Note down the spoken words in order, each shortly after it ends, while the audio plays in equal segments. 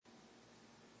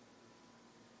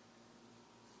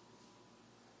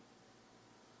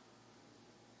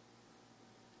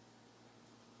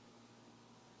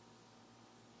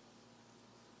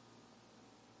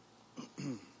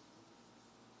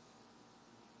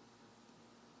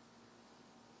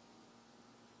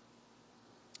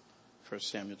1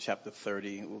 Samuel chapter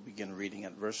 30. We'll begin reading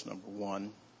at verse number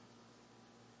 1.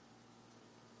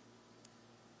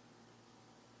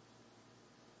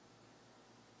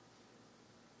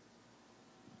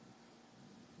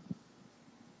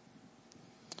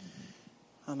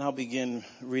 And I'll begin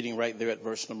reading right there at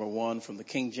verse number 1 from the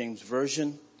King James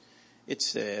Version. It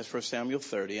says, 1 Samuel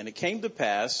 30, and it came to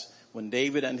pass when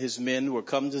David and his men were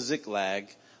come to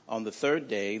Ziklag on the third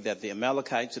day that the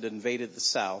Amalekites had invaded the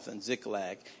south and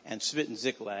Ziklag and smitten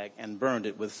Ziklag and burned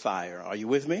it with fire. Are you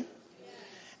with me? Yeah.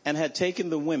 And had taken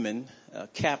the women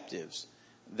captives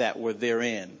that were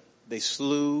therein. They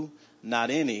slew not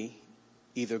any,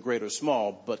 either great or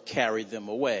small, but carried them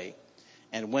away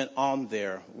and went on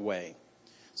their way.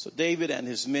 So David and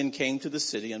his men came to the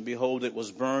city, and behold, it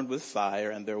was burned with fire,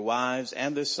 and their wives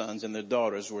and their sons and their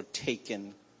daughters were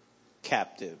taken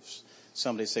captives.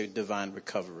 Somebody say divine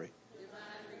recovery.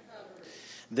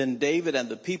 Then David and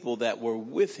the people that were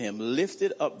with him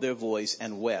lifted up their voice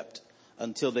and wept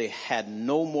until they had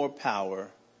no more power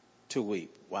to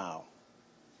weep. Wow.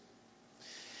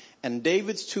 And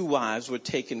David's two wives were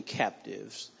taken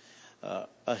captives,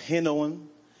 Ahinoam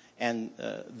and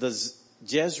the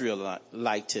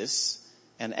Jezreelitess,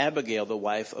 and Abigail, the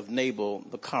wife of Nabal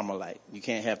the Carmelite. You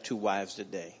can't have two wives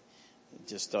today.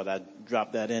 Just thought I'd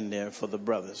drop that in there for the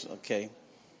brothers, okay?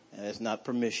 And it's not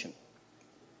permission.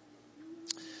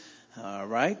 All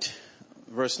right.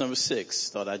 Verse number 6.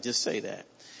 Thought I'd just say that.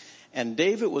 And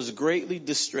David was greatly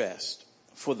distressed,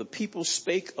 for the people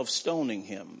spake of stoning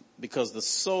him, because the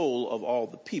soul of all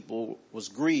the people was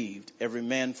grieved, every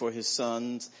man for his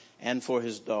sons and for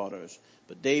his daughters.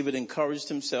 But David encouraged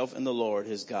himself in the Lord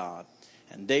his God.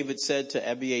 And David said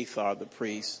to Abiathar the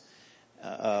priest,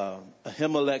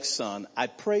 Ahimelech's son, I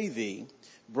pray thee,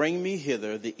 bring me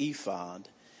hither the ephod.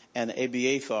 And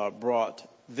Abiathar brought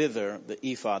thither the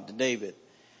ephod to David.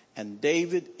 And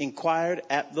David inquired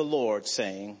at the Lord,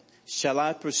 saying, shall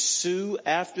I pursue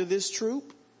after this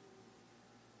troop?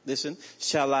 Listen,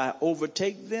 shall I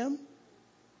overtake them?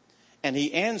 And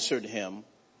he answered him,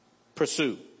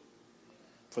 pursue.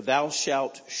 For thou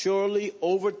shalt surely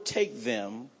overtake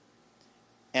them.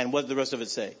 And what does the rest of it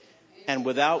say? And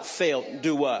without fail,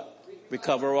 do what?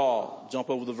 Recover all. Jump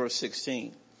over to verse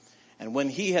 16. And when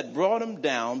he had brought them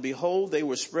down, behold, they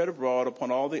were spread abroad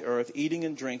upon all the earth, eating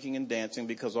and drinking and dancing,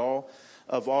 because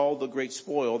of all the great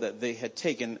spoil that they had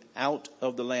taken out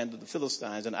of the land of the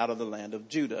Philistines and out of the land of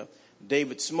Judah.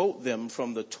 David smote them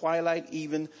from the twilight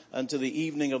even unto the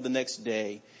evening of the next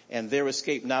day. And there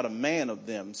escaped not a man of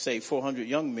them, save 400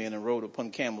 young men, and rode upon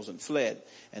camels and fled.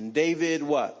 And David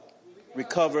what?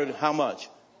 Recovered how much?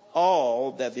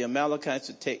 All that the Amalekites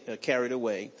had carried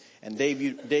away. And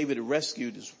David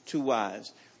rescued his two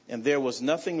wives. And there was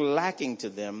nothing lacking to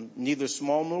them, neither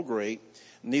small nor great,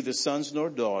 neither sons nor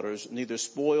daughters, neither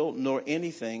spoil nor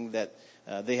anything that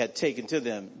they had taken to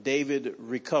them. David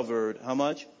recovered how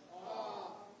much?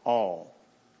 All.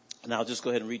 And I'll just go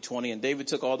ahead and read 20. And David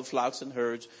took all the flocks and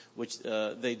herds which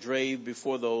they drave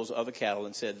before those other cattle,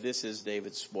 and said, this is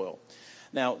David's spoil.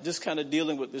 Now, just kind of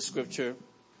dealing with this scripture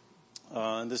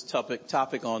and this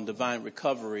topic on divine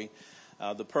recovery,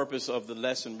 the purpose of the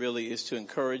lesson really is to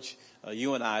encourage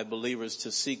you and I, believers,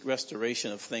 to seek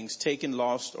restoration of things taken,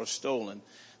 lost, or stolen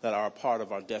that are a part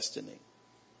of our destiny.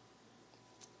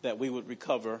 That we would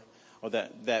recover, or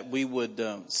that we would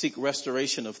seek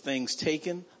restoration of things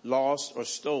taken, lost, or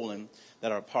stolen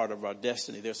that are a part of our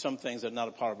destiny. There are some things that are not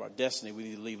a part of our destiny we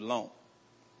need to leave alone.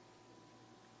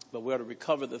 But we are to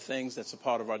recover the things that's a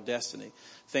part of our destiny,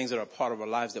 things that are a part of our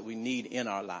lives that we need in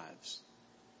our lives.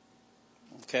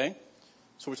 Okay?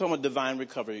 So we're talking about divine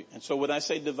recovery. And so when I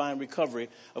say divine recovery,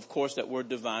 of course that word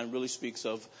divine really speaks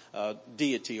of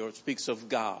deity, or it speaks of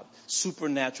God,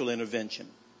 supernatural intervention.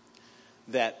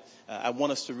 That I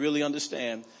want us to really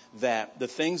understand that the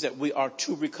things that we are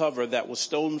to recover that was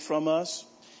stolen from us,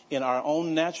 in our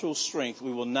own natural strength,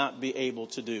 we will not be able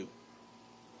to do.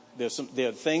 There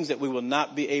are things that we will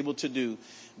not be able to do,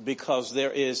 because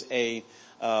there is a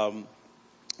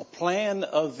plan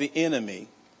of the enemy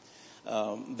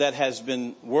that has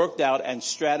been worked out and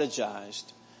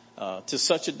strategized to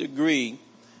such a degree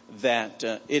that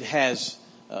it has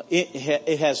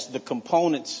the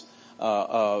components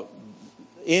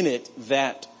in it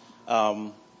that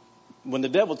when the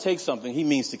devil takes something, he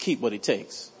means to keep what he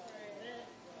takes.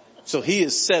 So he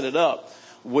has set it up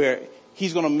where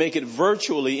he's going to make it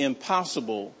virtually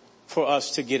impossible for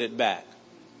us to get it back.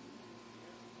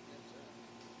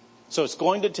 So it's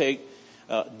going to take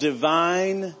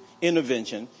divine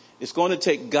intervention. It's going to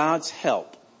take God's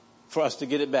help for us to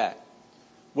get it back.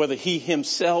 Whether he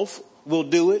himself will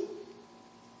do it,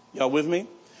 y'all with me?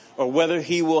 or whether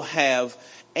he will have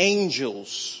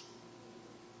angels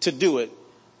to do it,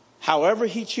 however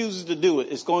he chooses to do it,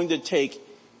 it's going to take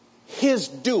his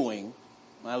doing,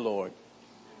 my Lord,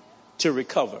 to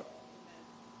recover.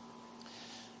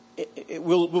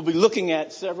 We'll be looking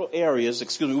at several areas,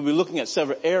 we'll be looking at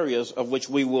several areas of which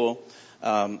we will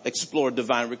explore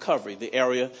divine recovery. The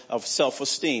area of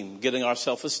self-esteem, getting our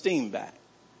self-esteem back.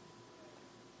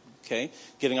 Okay?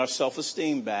 Getting our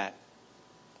self-esteem back.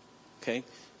 Okay?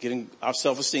 Getting our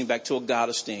self-esteem back to a God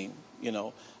esteem.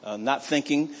 Not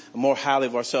thinking more highly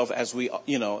of ourselves as we,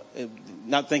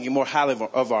 not thinking more highly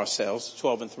of ourselves,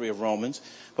 12:3 of Romans,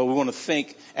 but we want to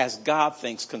think as God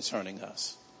thinks concerning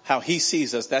us. How he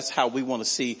sees us, that's how we want to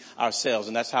see ourselves,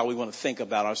 and that's how we want to think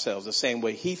about ourselves, the same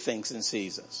way he thinks and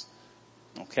sees us.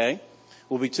 Okay?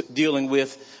 We'll be dealing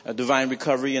with divine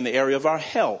recovery in the area of our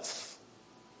health.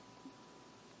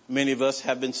 Many of us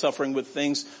have been suffering with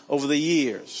things over the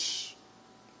years.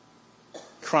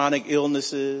 Chronic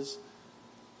illnesses.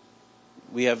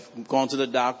 We have gone to the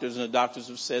doctors, and the doctors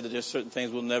have said that there's certain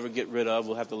things we'll never get rid of.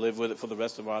 We'll have to live with it for the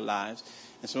rest of our lives.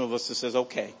 And some of us just says,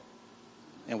 okay.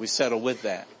 And we settle with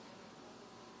that.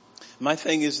 My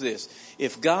thing is this.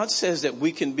 If God says that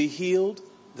we can be healed,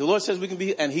 the Lord says we can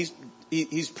be, and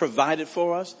He's provided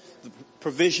for us the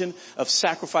provision of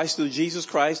sacrifice through Jesus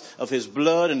Christ, of his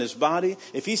blood and his body.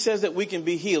 If he says that we can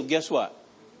be healed, guess what?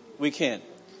 We can.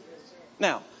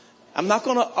 Now, I'm not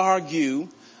going to argue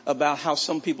about how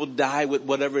some people die with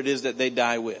whatever it is that they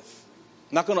die with.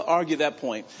 I'm not going to argue that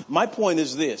point. My point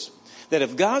is this, that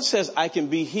if God says I can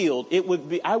be healed,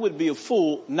 I would be a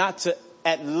fool not to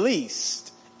at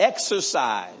least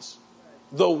exercise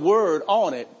the word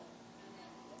on it.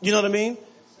 You know what I mean?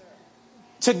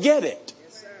 To get it.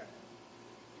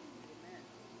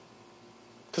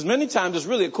 Because many times it's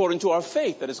really according to our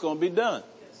faith that it's going to be done.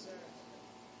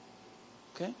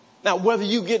 Okay? Now, whether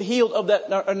you get healed of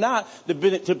that or not,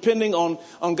 depending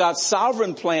on God's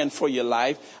sovereign plan for your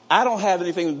life, I don't have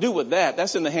anything to do with that.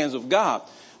 That's in the hands of God.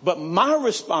 But my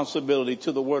responsibility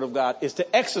to the Word of God is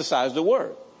to exercise the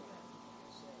Word.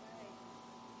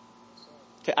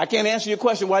 Okay, I can't answer your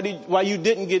question why you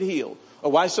didn't get healed,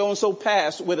 or why so-and-so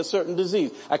passed with a certain disease.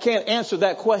 I can't answer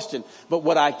that question. But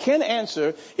what I can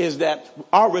answer is that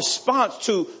our response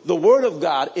to the Word of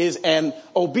God is an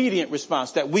obedient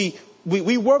response, that we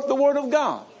work the Word of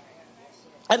God.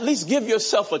 At least give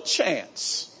yourself a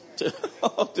chance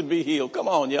to be healed. Come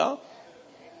on, y'all.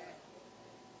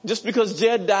 Just because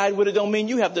Jed died with it don't mean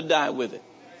you have to die with it.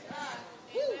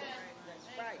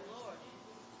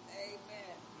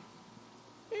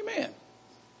 Amen.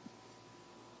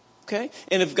 Okay?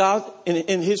 And if God,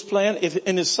 in his plan,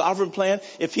 in his sovereign plan,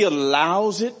 if he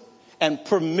allows it and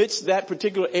permits that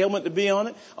particular ailment to be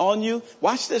on you,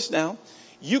 watch this now.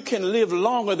 You can live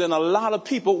longer than a lot of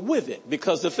people with it,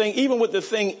 because even with the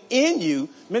thing in you,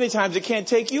 many times it can't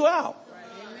take you out.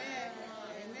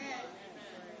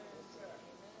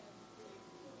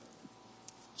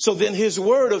 So then his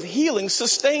word of healing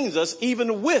sustains us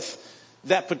even with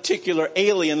that particular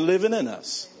alien living in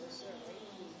us.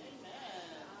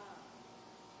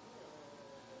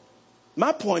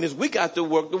 My point is we got to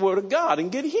work the word of God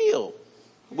and get healed.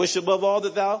 Wish above all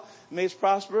that thou mayest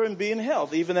prosper and be in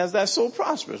health, even as thy soul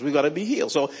prospers. We got to be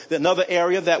healed. So another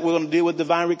area that we're going to deal with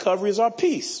divine recovery is our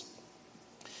peace.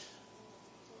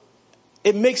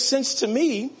 It makes sense to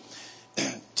me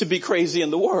to be crazy in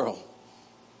the world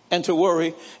and to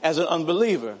worry as an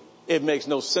unbeliever. It makes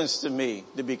no sense to me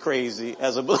to be crazy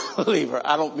as a believer.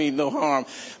 I don't mean no harm,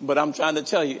 but I'm trying to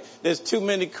tell you, there's too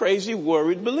many crazy,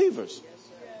 worried believers.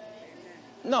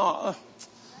 No.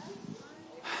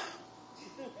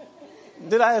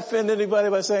 Did I offend anybody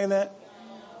by saying that?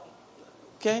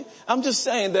 Okay. I'm just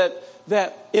saying that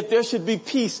if there should be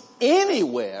peace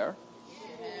anywhere,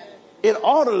 it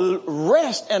ought to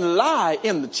rest and lie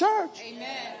in the church. Amen.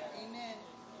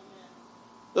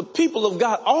 The people of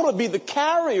God ought to be the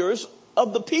carriers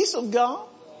of the peace of God.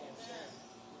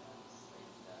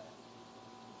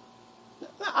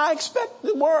 Now, I expect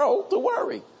the world to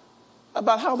worry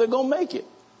about how they're going to make it,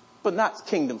 but not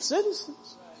kingdom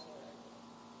citizens.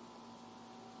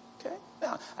 Okay?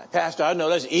 Now, Pastor, I know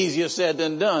that's easier said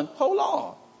than done. Hold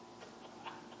on.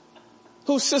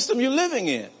 Whose system you living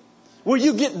in? Where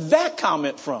you get that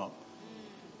comment from?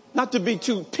 Not to be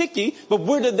too picky, but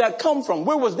where did that come from?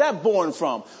 Where was that born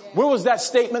from? Where was that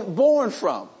statement born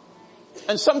from?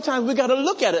 And sometimes we got to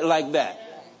look at it like that.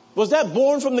 Was that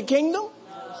born from the kingdom?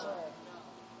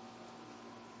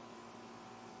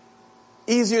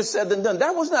 Easier said than done.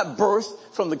 That was not birthed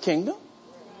from the kingdom.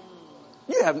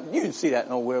 You didn't see that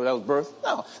nowhere that was birthed.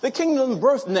 No, the kingdom doesn't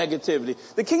birth negativity.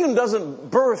 The kingdom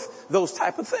doesn't birth those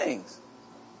type of things.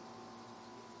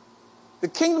 The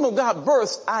kingdom of God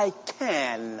births, I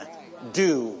can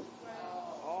do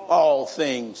all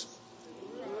things.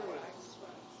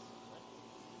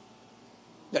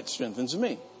 That strengthens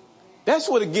me. That's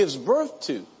what it gives birth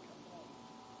to.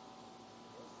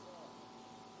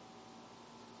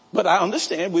 But I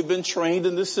understand we've been trained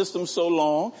in this system so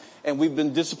long, and we've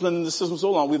been disciplined in the system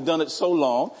so long, we've done it so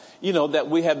long, that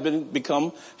we have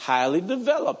become highly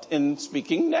developed in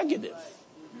speaking negative.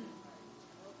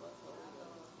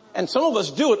 And some of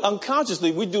us do it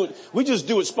unconsciously. We just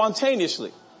do it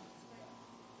spontaneously.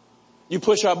 You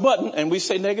push our button and we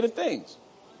say negative things.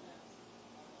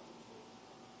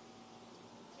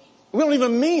 We don't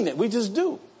even mean it. We just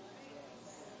do.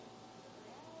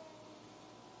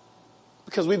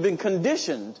 Because we've been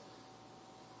conditioned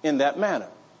in that manner.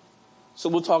 So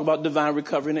we'll talk about divine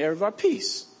recovery in the area of our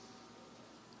peace.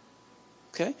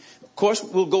 Okay? Of course,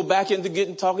 we'll go back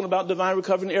into talking about divine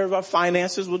recovery in the area of our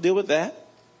finances. We'll deal with that.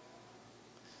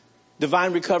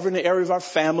 Divine recovery in the area of our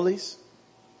families.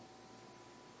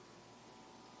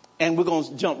 And we're going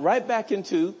to jump right back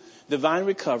into divine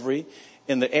recovery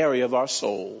in the area of our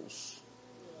souls.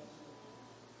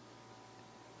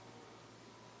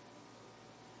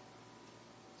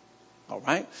 All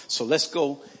right? So let's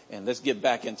go and let's get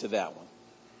back into that one.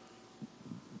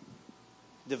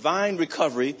 Divine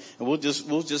recovery, and we'll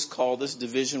just call this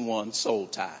Division 1 soul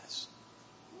ties.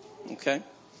 Okay?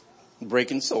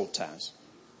 Breaking soul ties.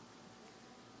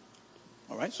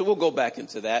 All right, so we'll go back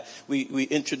into that. We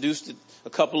introduced it a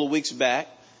couple of weeks back,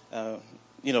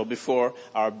 before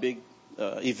our big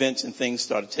events and things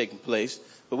started taking place.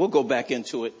 But we'll go back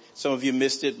into it. Some of you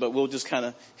missed it, but we'll just kind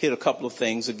of hit a couple of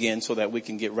things again so that we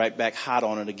can get right back hot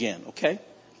on it again, okay?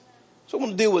 So I'm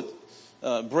going to deal with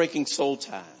breaking soul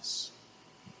ties.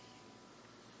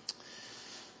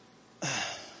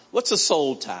 What's a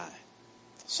soul tie?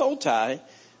 Soul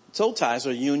ties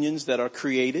are unions that are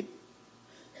created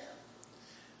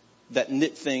that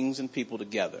knit things and people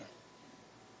together.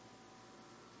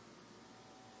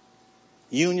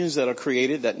 Unions that are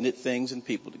created that knit things and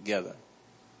people together.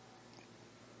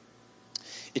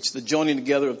 It's the joining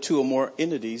together of two or more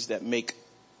entities that make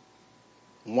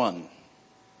one.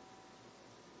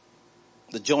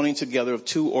 The joining together of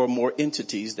two or more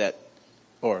entities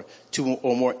two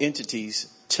or more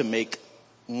entities to make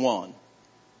one.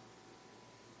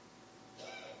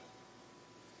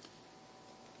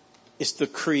 It's the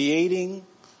creating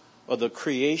or the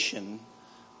creation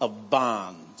of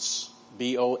bonds.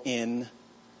 B-O-N-D-S.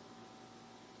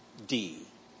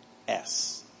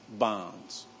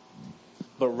 Bonds.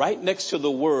 But right next to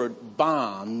the word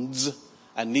bonds,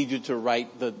 I need you to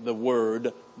write the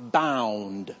word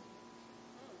bound.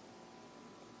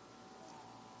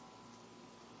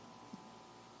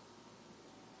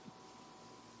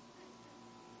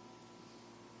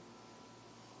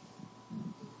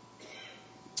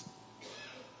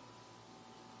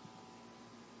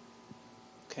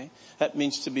 Okay? That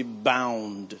means to be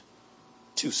bound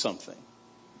to something.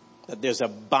 That there's a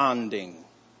bonding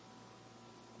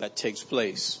that takes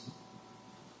place.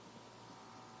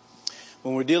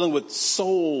 When we're dealing with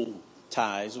soul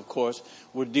ties, of course,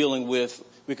 we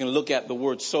can look at the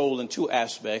word soul in two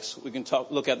aspects. We can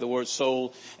look at the word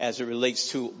soul as it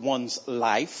relates to one's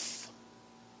life.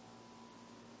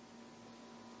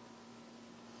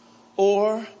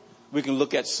 Or we can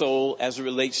look at soul as it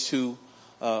relates to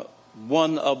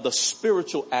one of the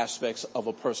spiritual aspects of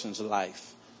a person's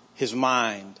life. His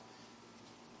mind,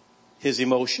 his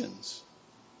emotions,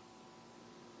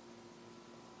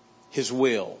 his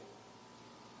will.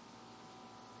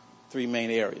 Three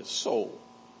main areas. Soul.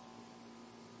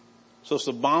 So it's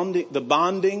the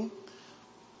bonding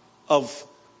of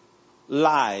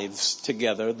lives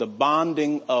together, the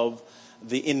bonding of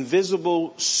the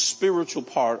invisible spiritual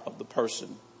part of the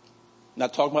person.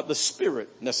 Not talking about the spirit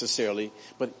necessarily,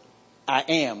 but I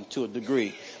am to a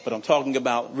degree, but I'm talking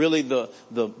about really the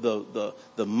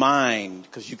mind,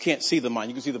 because you can't see the mind.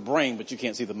 You can see the brain, but you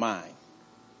can't see the mind.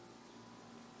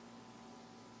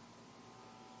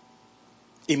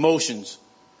 Emotions.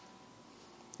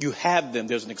 You have them.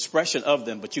 There's an expression of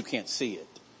them, but you can't see it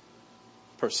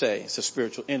per se. It's a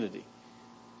spiritual entity.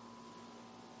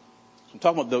 I'm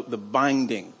talking about the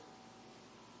binding.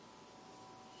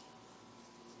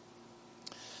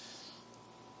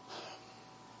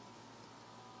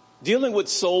 Dealing with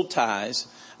soul ties,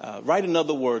 write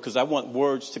another word because I want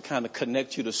words to kind of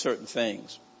connect you to certain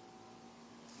things.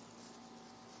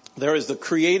 There is the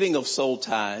creating of soul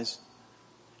ties,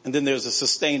 and then there's the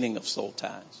sustaining of soul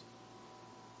ties.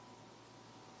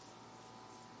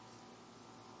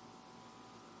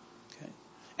 Okay.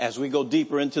 As we go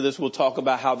deeper into this, we'll talk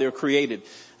about how they're created.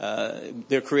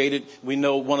 We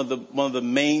know one of the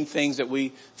main things that we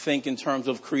think in terms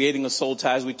of creating a soul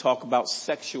tie is we talk about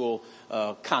sexual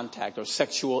contact or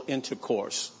sexual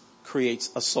intercourse creates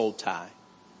a soul tie.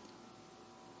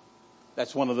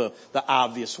 That's one of the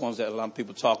obvious ones that a lot of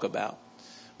people talk about.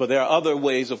 But there are other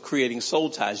ways of creating soul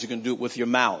ties. You can do it with your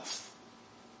mouth.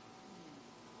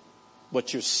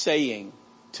 What you're saying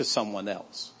to someone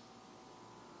else.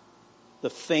 The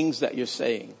things that you're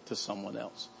saying to someone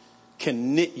else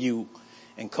can knit you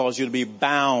and cause you to be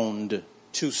bound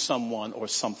to someone or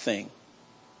something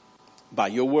by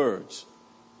your words.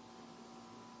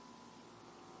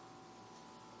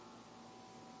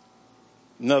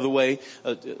 Another way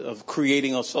of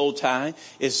creating a soul tie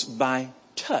is by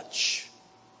touch.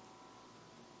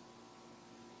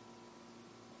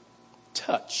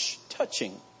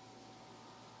 Touching.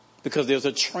 Because there's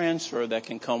a transfer that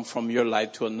can come from your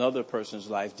life to another person's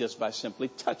life just by simply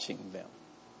touching them.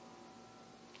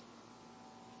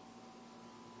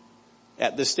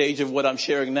 At this stage of what I'm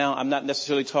sharing now, I'm not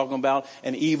necessarily talking about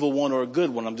an evil one or a good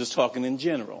one. I'm just talking in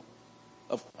general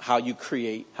of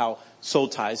how soul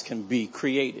ties can be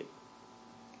created.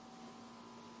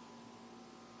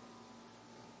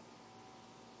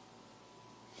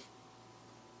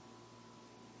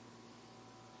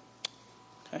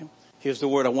 Okay. Here's the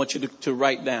word I want you to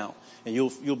write down. And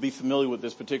you'll be familiar with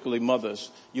this, particularly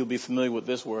mothers. You'll be familiar with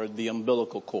this word, the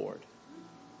umbilical cord.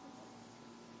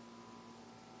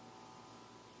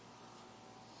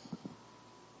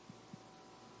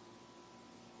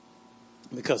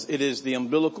 Because it is the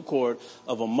umbilical cord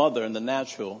of a mother in the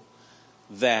natural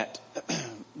that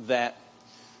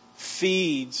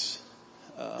feeds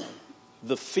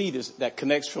the fetus, that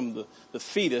connects from the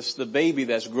fetus, the baby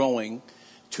that's growing,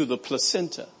 to the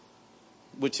placenta,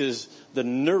 which is the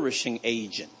nourishing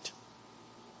agent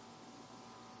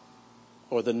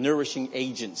or the nourishing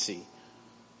agency.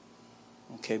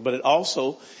 Okay, but it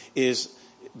also is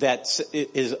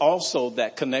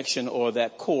that connection or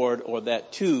that cord or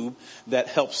that tube that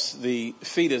helps the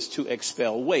fetus to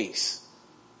expel waste.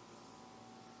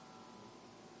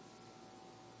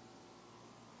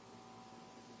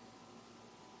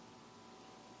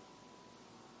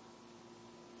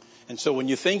 And so when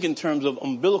you think in terms of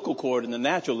umbilical cord in the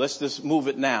natural, let's just move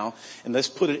it now and let's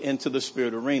put it into the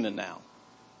spirit arena now.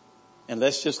 And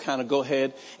let's just kind of go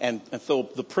ahead and throw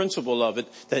the principle of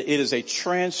it, that it is a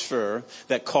transfer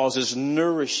that causes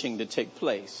nourishing to take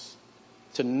place,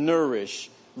 to nourish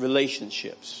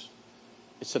relationships.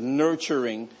 It's a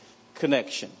nurturing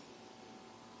connection.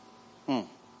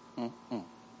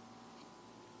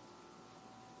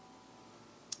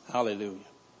 Hallelujah.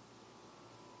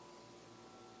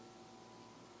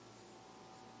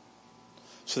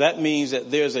 So that means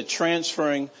that there's a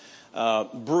transferring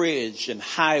bridge and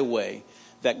highway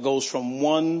that goes from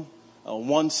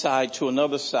one side to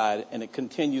another side, and it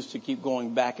continues to keep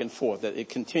going back and forth. That it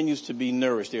continues to be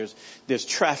nourished. There's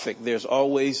traffic. There's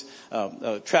always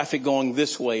traffic going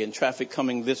this way and traffic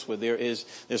coming this way.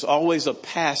 There's always a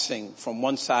passing from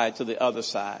one side to the other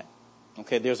side.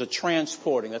 Okay, there's a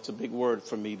transporting. That's a big word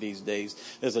for me these days.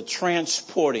 There's a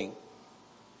transporting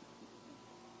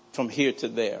from here to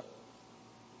there.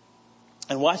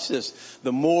 And watch this.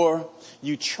 The more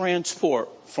you transport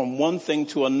from one thing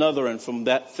to another and from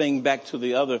that thing back to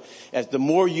the other, as the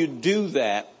more you do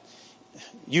that,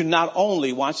 you not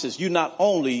only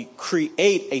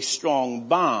create a strong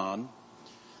bond,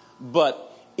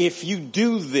 but if you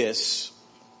do this,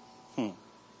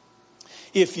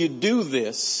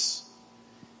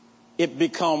 it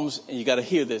becomes, and you got to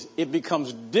hear this, it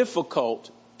becomes difficult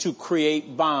to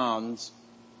create bonds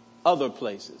other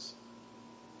places.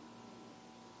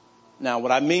 Now,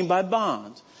 what I mean by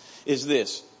bonds is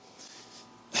this,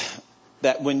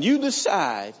 that when you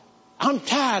decide, I'm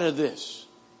tired of this,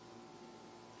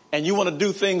 and you want to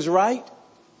do things right,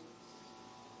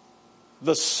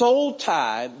 the soul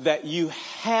tie that you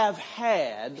have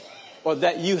had or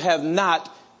that you have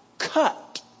not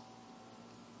cut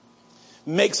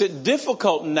makes it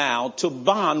difficult now to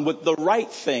bond with the right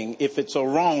thing if it's a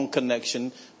wrong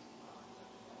connection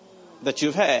that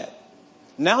you've had.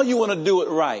 Now you want to do it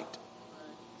right.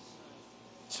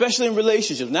 Especially in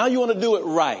relationships. Now you want to do it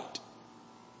right.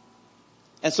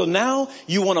 And so now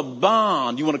you want to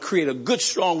bond. You want to create a good,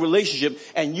 strong relationship,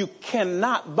 and you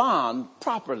cannot bond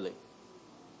properly.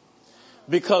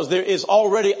 Because there is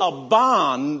already a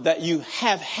bond that you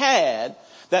have had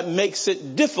that makes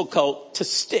it difficult to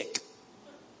stick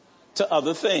to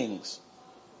other things.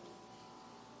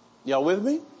 Y'all with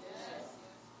me?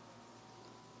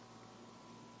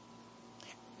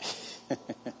 Yes.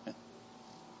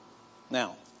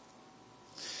 Now,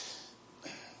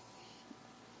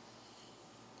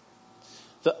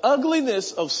 The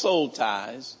ugliness of soul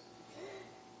ties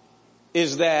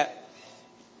is that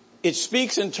it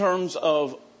speaks in terms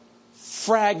of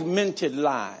fragmented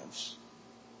lives,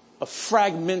 a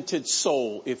fragmented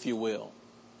soul, if you will.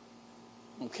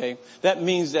 Okay. That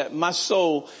means that my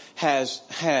soul has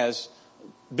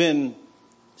been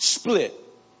split.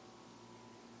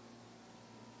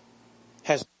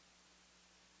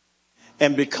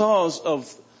 And because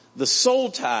of the soul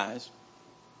ties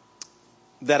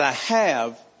that I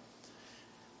have,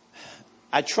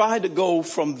 I try to go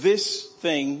from this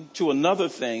thing to another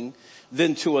thing,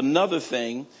 then to another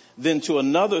thing, then to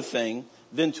another thing,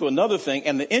 then to another thing.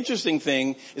 And the interesting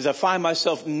thing is I find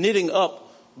myself knitting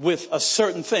up with a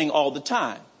certain thing all the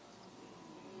time.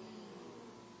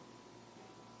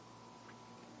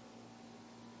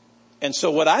 And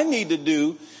so what I need to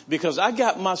do, because I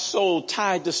got my soul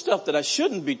tied to stuff that I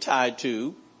shouldn't be tied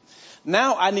to,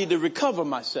 now I need to recover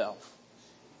myself.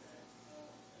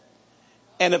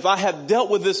 And if I have dealt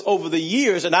with this over the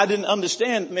years and I didn't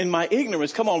understand in my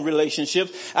ignorance, come on,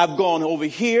 relationships, I've gone over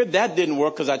here, that didn't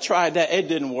work because I tried that, it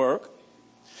didn't work.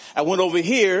 I went over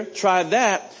here, tried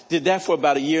that, did that for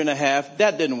about 1.5 years,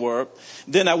 that didn't work.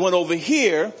 Then I went over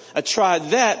here, I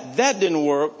tried that didn't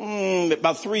work.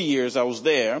 About 3 years I was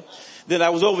there. Then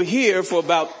I was over here for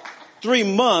about 3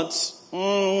 months,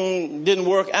 didn't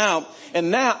work out. And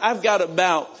now I've got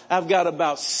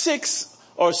about 6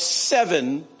 or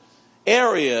 7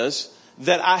 areas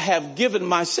that I have given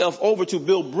myself over to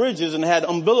build bridges and had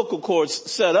umbilical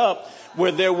cords set up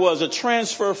where there was a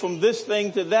transfer from this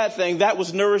thing to that thing that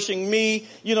was nourishing me,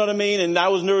 you know what I mean? And I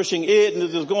was nourishing it and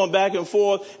it was going back and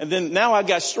forth. And then now I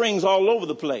got strings all over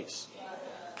the place.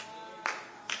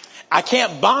 I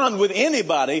can't bond with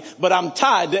anybody, but I'm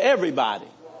tied to everybody.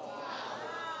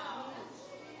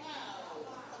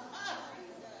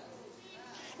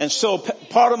 And so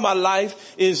part of my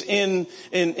life is in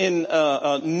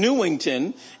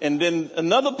Newington, and then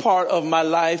another part of my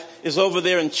life is over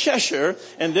there in Cheshire,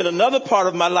 and then another part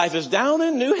of my life is down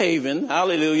in New Haven,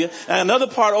 hallelujah, and another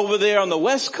part over there on the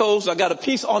West Coast. I got a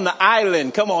piece on the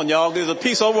island. Come on, y'all. There's a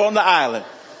piece over on the island.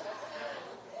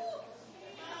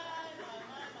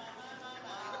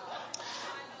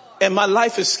 And my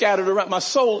life is scattered around. My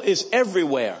soul is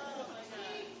everywhere.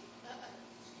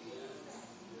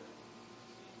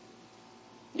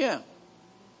 Yeah.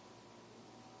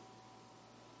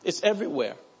 It's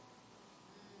everywhere.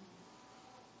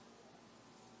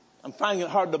 I'm finding it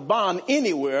hard to bond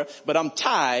anywhere, but I'm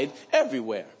tied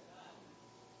everywhere.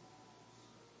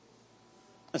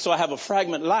 And so I have a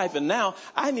fragment life, and now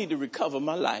I need to recover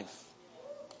my life.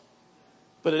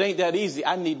 But it ain't that easy.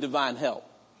 I need divine help.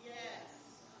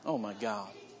 Oh my God.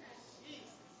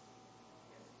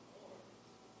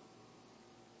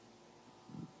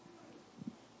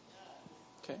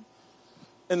 Okay.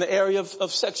 In the area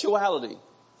of sexuality.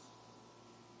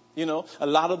 You know, a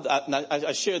lot of,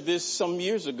 I shared this some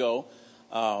years ago.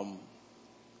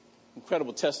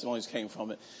 Incredible testimonies came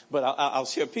from it. But I'll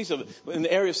share a piece of it. In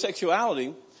the area of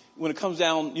sexuality, when it comes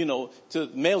down, you know, to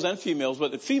males and females,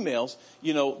 but the females,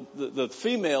 you know, the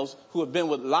females who have been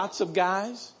with lots of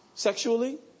guys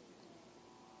sexually,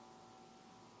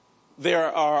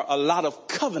 there are a lot of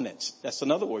covenants. That's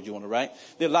another word you want to write.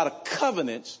 There are a lot of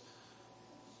covenants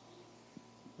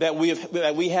that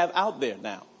we have out there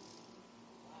now.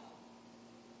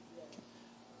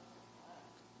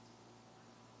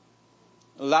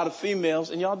 A lot of females,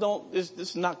 and y'all don't, this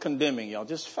is not condemning y'all,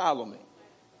 just follow me.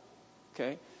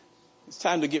 Okay? It's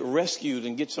time to get rescued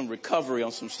and get some recovery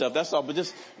on some stuff. That's all.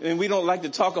 But and we don't like to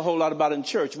talk a whole lot about it in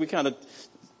church.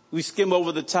 We skim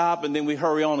over the top and then we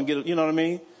hurry on and get it, you know what I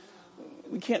mean?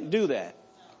 We can't do that.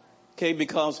 Okay?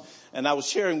 Because, and I was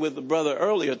sharing with the brother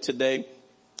earlier today,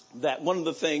 that one of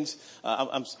the things,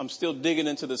 I'm still digging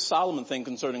into the Solomon thing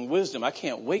concerning wisdom. I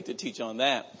can't wait to teach on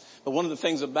that. But one of the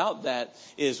things about that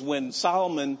is when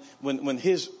Solomon, when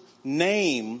his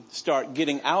name start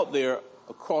getting out there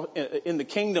across in the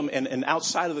kingdom and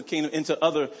outside of the kingdom into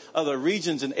other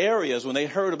regions and areas, when they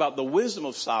heard about the wisdom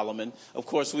of Solomon, of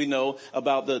course we know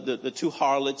about the 2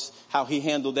 harlots, how he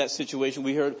handled that situation.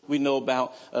 We know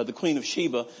about the Queen of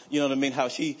Sheba, you know what I mean, how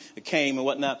she came and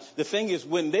whatnot. The thing is,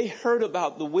 when they heard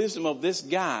about the wisdom of this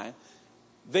guy,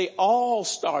 they all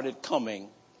started coming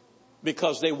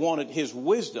because they wanted his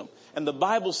wisdom. And the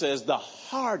Bible says the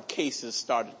hard cases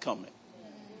started coming.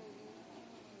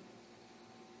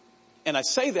 And I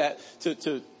say that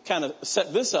to kind of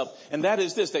set this up, and that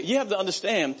is this, that you have to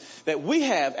understand that we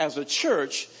have as a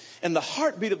church, and the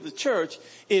heartbeat of the church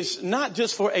is not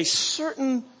just for a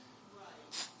certain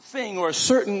thing or a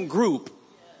certain group.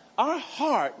 Our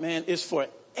heart, man, is for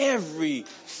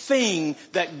everything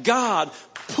that God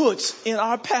puts in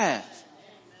our path.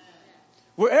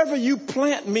 Wherever you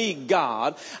plant me,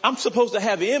 God, I'm supposed to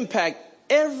have impact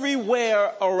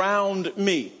everywhere around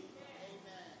me.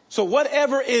 So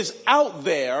whatever is out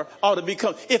there ought to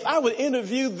become, if I would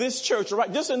interview this church,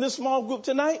 right, just in this small group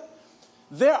tonight,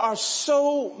 there are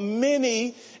so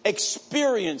many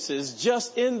experiences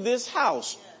just in this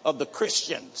house of the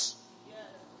Christians.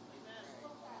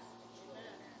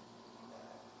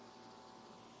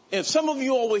 If some of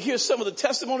you all would hear some of the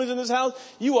testimonies in this house,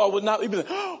 you all would not be like,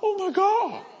 oh my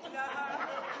God.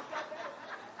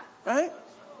 Right?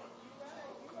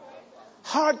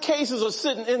 Hard cases are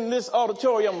sitting in this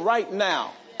auditorium right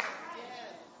now.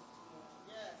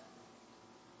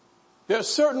 There are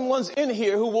certain ones in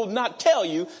here who will not tell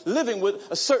you living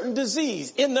with a certain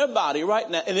disease in their body right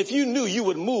now. And if you knew, you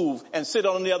would move and sit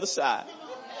on the other side.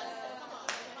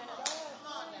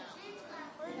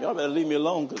 Y'all better leave me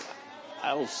alone because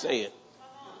I will say it.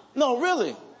 No,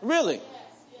 really.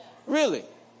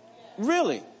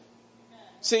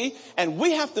 See, and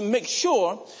we have to make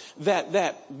sure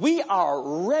that we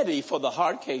are ready for the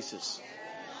hard cases.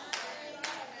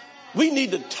 We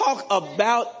need to talk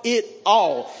about it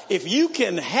all. If you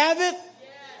can have it,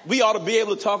 we ought to be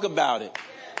able to talk about it.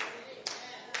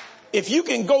 If you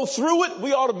can go through it,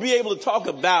 we ought to be able to talk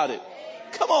about it.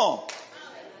 Come on.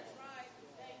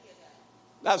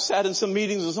 I've sat in some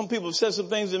meetings and some people have said some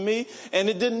things to me and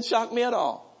it didn't shock me at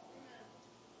all.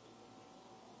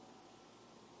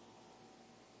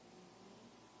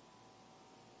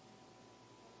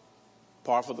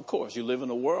 Par for the course. You live in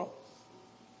a world.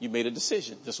 You made a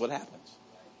decision. That's what happens.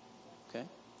 Okay?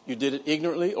 You did it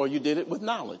ignorantly or you did it with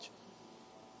knowledge.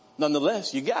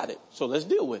 Nonetheless, you got it. So let's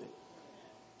deal with it.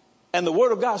 And the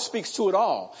word of God speaks to it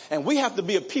all. And we have to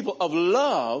be a people of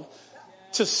love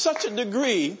to such a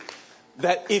degree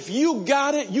that if you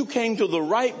got it, you came to the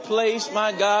right place,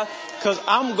 my God, because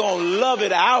I'm going to love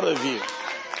it out of you.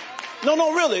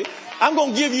 No, really. I'm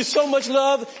going to give you so much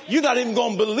love, you're not even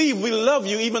going to believe we love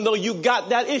you even though you got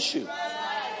that issue.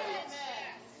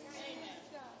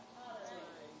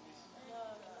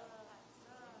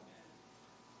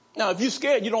 Now, if you're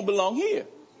scared, you don't belong here.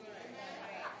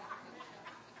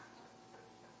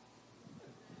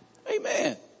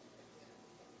 Amen.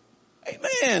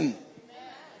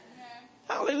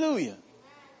 Hallelujah.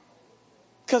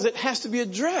 Because it has to be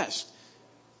addressed.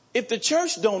 If the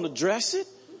church don't address it,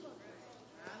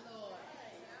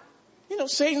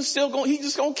 Satan's still he's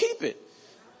just going to keep it.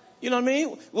 You know what I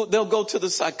mean? Well, they'll go to the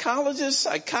psychologist,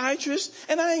 psychiatrist,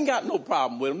 and I ain't got no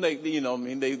problem with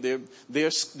them.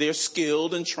 They're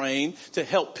skilled and trained to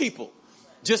help people.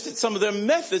 Just that some of their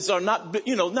methods are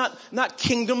not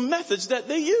kingdom methods that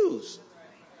they use.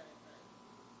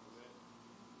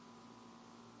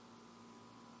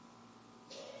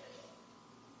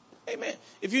 Amen.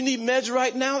 If you need meds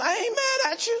right now, I ain't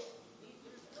mad at you.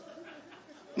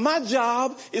 My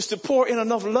job is to pour in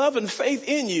enough love and faith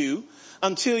in you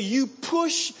until you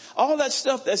push all that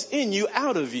stuff that's in you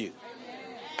out of you.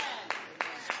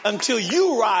 Until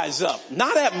you rise up,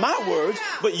 not at my words,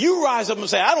 but you rise up and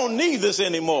say, I don't need this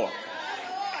anymore.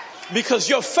 Because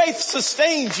your faith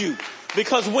sustains you.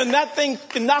 Because when that thing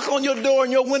can knock on your door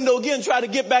and your window again, try to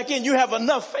get back in, you have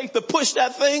enough faith to push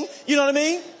that thing. You know what I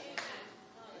mean?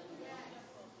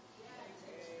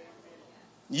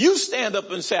 You stand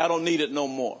up and say, I don't need it no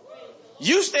more.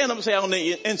 You stand up and say, I don't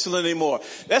need insulin anymore.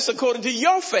 That's according to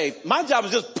your faith. My job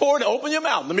is just pour it, open your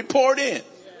mouth. Let me pour it in.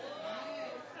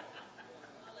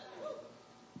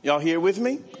 Y'all here with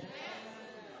me?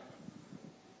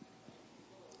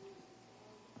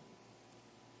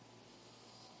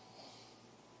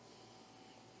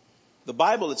 The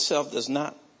Bible itself does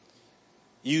not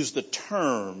use the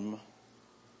term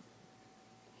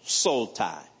soul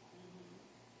tie.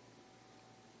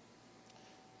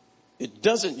 It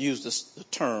doesn't use the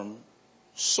term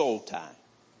soul tie.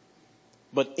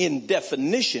 But in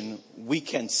definition, we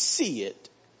can see it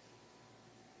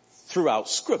throughout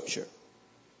Scripture.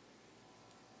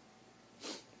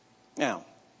 Now,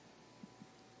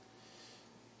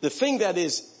 the thing that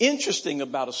is interesting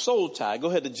about a soul tie,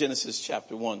 go ahead to Genesis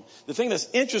chapter 1. The thing that's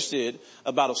interesting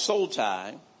about a soul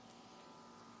tie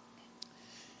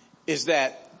is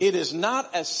that it is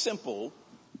not as simple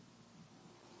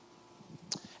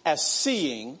as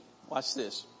seeing, watch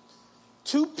this,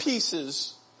 two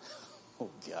pieces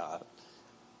of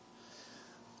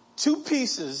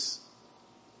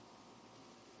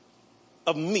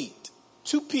meat,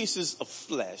 two pieces of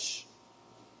flesh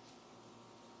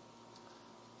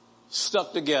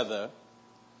stuck together,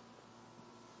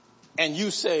 and you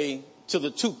say to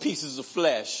the two pieces of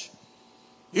flesh,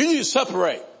 you need to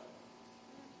separate.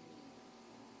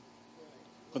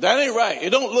 But that ain't right. It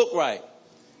don't look right.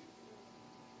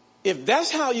 If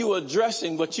that's how you're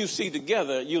addressing what you see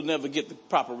together, you'll never get the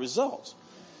proper results.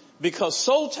 Because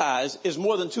soul ties is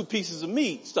more than two pieces of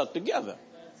meat stuck together.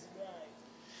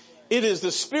 It is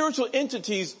the spiritual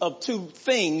entities of two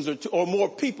things or more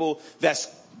people that's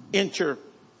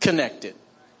interconnected.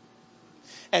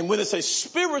 And when it's a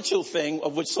spiritual thing,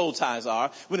 of which soul ties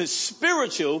are, when it's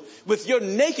spiritual, with your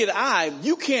naked eye,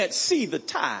 you can't see the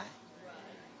tie.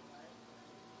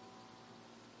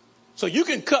 So you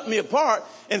can cut me apart.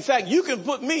 In fact, you can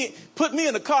put me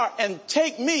in a car and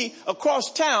take me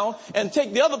across town and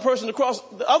take the other person across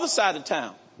the other side of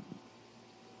town.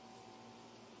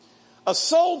 A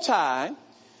soul tie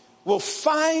will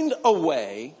find a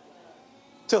way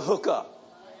to hook up.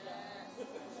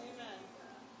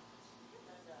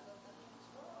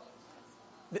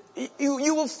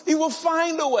 You will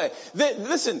find a way.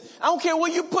 Listen, I don't care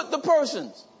where you put the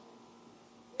persons.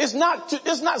 It's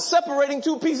not separating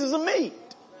two pieces of meat.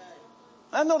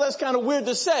 I know that's kind of weird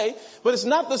to say, but it's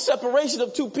not the separation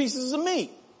of two pieces of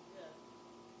meat.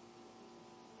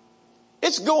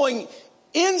 It's going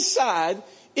inside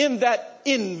in that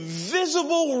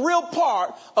invisible real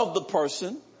part of the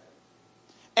person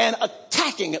and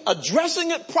attacking it,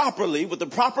 addressing it properly with the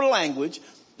proper language.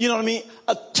 You know what I mean?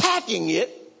 Attacking it.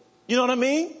 You know what I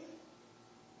mean?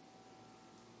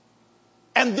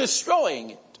 And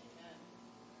destroying it.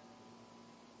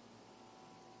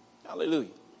 Hallelujah.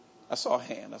 I saw a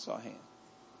hand.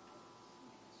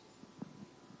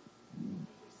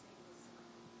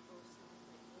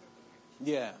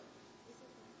 Yeah.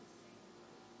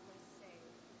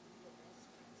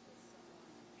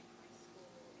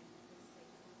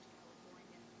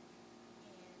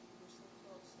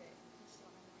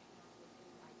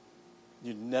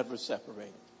 You never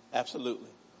separate. Absolutely.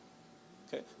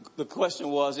 Okay. The question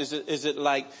was, is it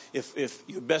like if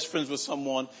you're best friends with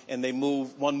someone and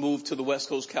one moved to the West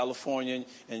Coast, California,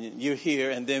 and you're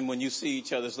here, and then when you see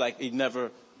each other, it's like you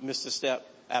never missed a step?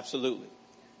 Absolutely.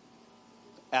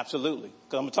 Absolutely.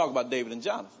 Because I'm going to talk about David and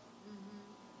Jonathan.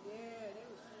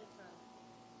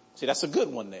 See, that's a good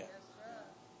one there.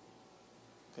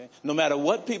 Okay. No matter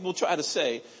what people try to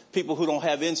say, people who don't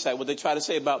have insight, what they try to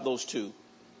say about those two,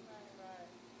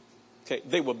 okay,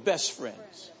 they were best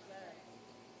friends.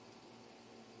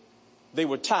 They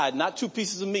were tied, not two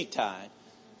pieces of meat tied.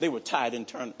 They were tied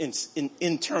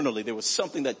internally. There was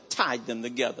something that tied them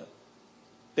together.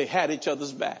 They had each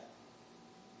other's back.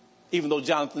 Even though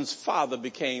Jonathan's father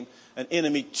became an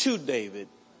enemy to David,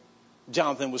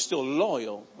 Jonathan was still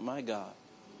loyal. Oh my God.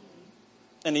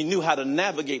 And he knew how to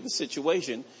navigate the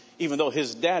situation, even though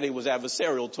his daddy was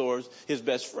adversarial towards his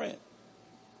best friend.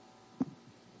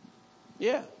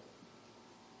 Yeah.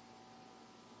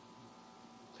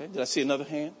 Okay, did I see another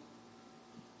hand?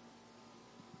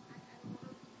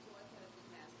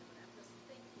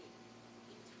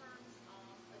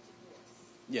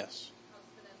 Yes.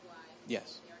 Husband and wife.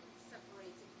 Yes. They are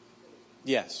separated legally.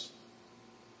 Yes.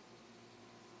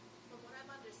 From what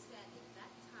I'm understanding, that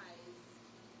ties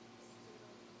still,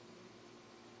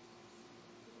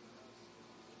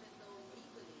 even though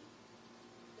legally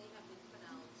they have been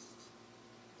pronounced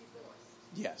divorced.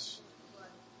 Yes.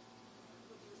 But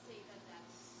would you say that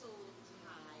soul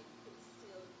tie could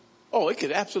still? Oh, it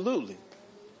could absolutely.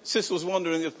 Sis was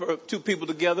wondering if two people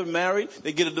together married,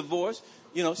 they get a divorce.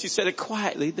 You know, she said it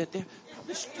quietly that they're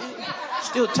probably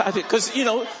still tied. Because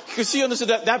she understood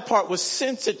that part was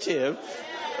sensitive,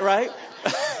 right?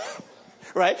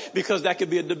 Right? Because that could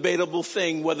be a debatable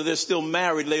thing, whether they're still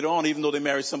married later on, even though they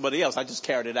married somebody else. I just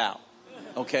carried it out.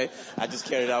 Okay? I just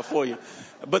carried it out for you.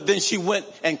 But then she went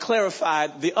and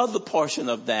clarified the other portion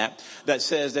of that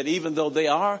says that even though they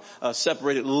are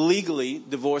separated legally,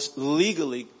 divorced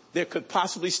legally, there could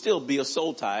possibly still be a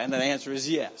soul tie. And the answer is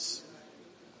yes.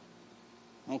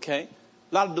 Okay?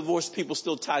 A lot of divorced people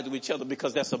still tied to each other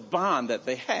because that's a bond that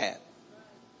they had.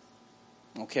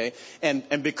 Okay?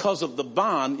 And because of the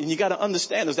bond, and you got to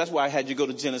understand this, that's why I had you go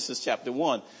to Genesis chapter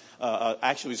 1.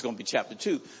 Actually it's going to be chapter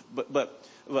 2.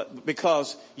 But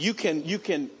because you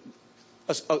can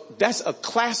that's a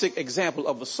classic example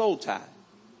of a soul tie.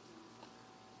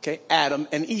 Okay? Adam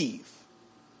and Eve.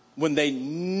 When they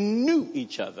knew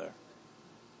each other,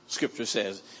 Scripture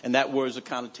says, and that word is a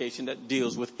connotation that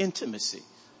deals with intimacy,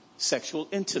 sexual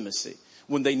intimacy.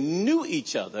 When they knew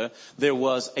each other, there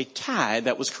was a tie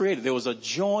that was created. There was a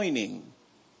joining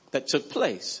that took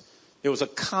place. There was a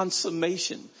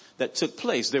consummation that took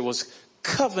place. There was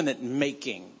covenant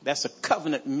making. That's a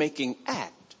covenant making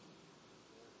act.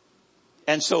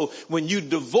 And so when you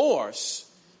divorce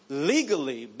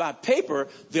legally by paper,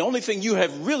 the only thing you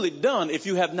have really done, if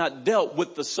you have not dealt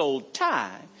with the soul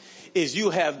tie, is you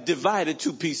have divided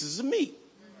two pieces of meat.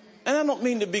 And I don't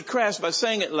mean to be crass by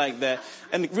saying it like that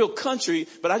and real country,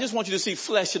 but I just want you to see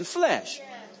flesh and flesh.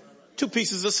 Two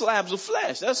pieces of slabs of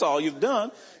flesh. That's all you've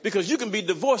done, because you can be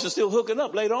divorced and still hooking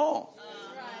up later on.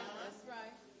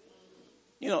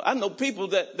 You know, I know people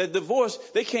that divorce,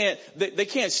 they can't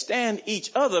stand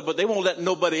each other, but they won't let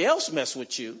nobody else mess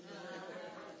with you,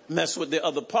 mess with the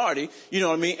other party. You know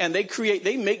what I mean? And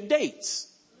they make dates.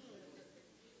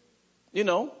 You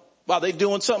know, while they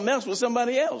doing something else with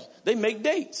somebody else, they make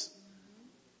dates.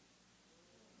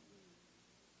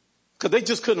 Cause they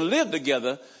just couldn't live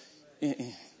together.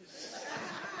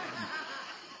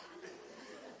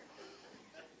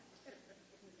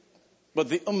 But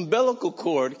the umbilical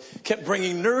cord kept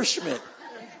bringing nourishment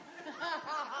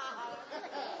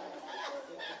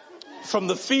from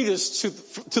the fetus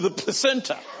to the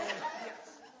placenta.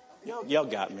 Y'all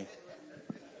got me.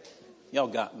 Y'all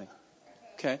got me.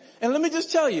 Okay. And let me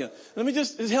just tell you, let me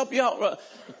just help you out.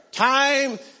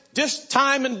 Time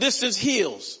and distance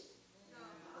heals.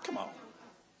 Come on.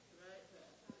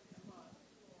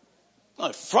 No,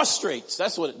 it frustrates.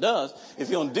 That's what it does. If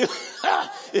you don't deal,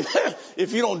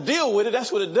 if you don't deal with it,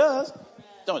 that's what it does.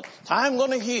 Time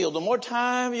gonna heal. The more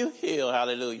time you heal,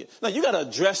 hallelujah. Now you gotta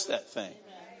address that thing.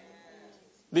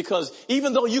 Because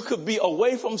even though you could be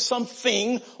away from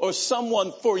something or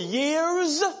someone for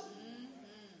years,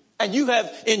 and you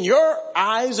have, in your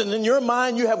eyes and in your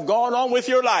mind, you have gone on with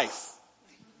your life.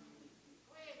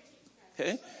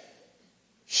 Okay?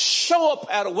 Show up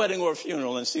at a wedding or a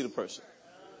funeral and see the person.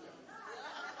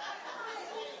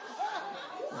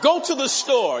 Go to the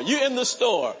store. You're in the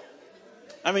store.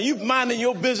 I mean, you minding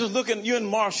your business, you're in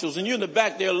Marshall's and you're in the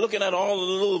back there looking at all the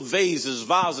little vases,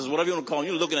 whatever you want to call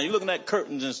them. You're looking at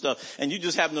curtains and stuff, and you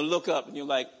just happen to look up and you're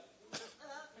like,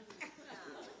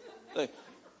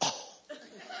 oh.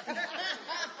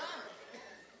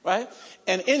 Right?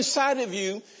 And inside of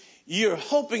you, you're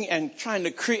hoping and trying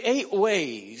to create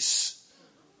ways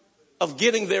of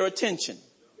getting their attention,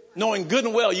 knowing good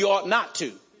and well you ought not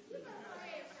to.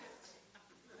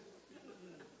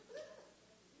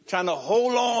 Trying to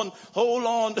hold on,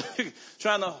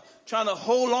 trying to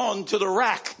hold on to the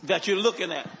rack that you're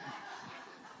looking at.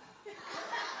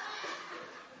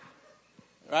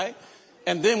 Right?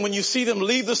 And then when you see them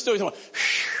leave the store, you're going,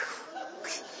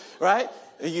 right?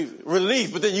 And you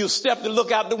relief, but then you step to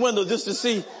look out the window just to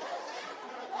see.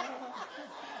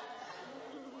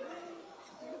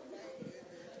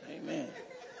 Amen.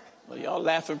 Well, y'all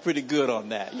laughing pretty good on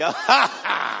that. Y'all,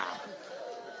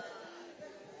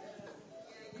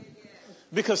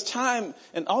 because time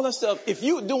and all that stuff, if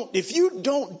you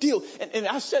don't deal, and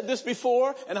I said this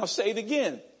before and I'll say it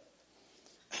again.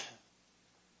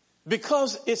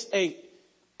 Because it's a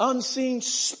unseen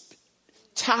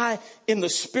tie in the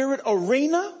spirit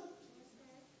arena,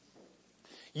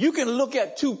 you can look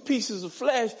at two pieces of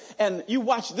flesh and you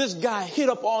watch this guy hit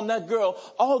up on that girl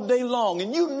all day long,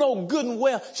 and you know good and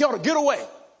well she ought to get away.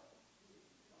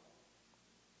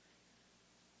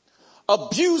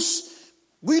 Abuse,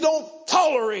 we don't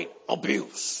tolerate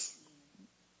abuse.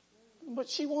 But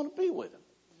she want to be with him.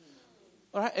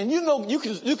 All right. And you know, you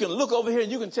can look over here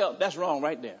and you can tell that's wrong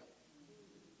right there.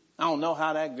 I don't know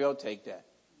how that girl take that.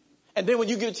 And then when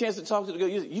you get a chance to talk to the girl,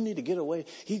 you need to get away.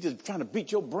 He's just trying to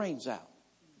beat your brains out.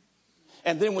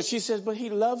 And then when she says, but he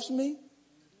loves me,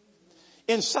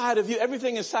 inside of you,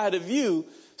 everything inside of you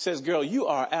says, girl, you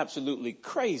are absolutely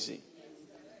crazy.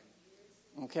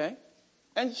 Okay.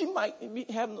 And she might be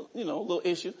having, a little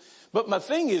issue. But my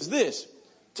thing is this,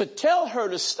 to tell her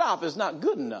to stop is not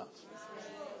good enough.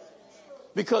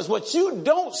 Because what you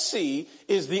don't see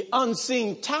is the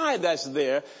unseen tie that's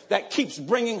there that keeps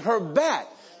bringing her back.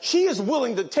 She is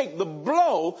willing to take the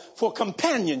blow for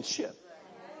companionship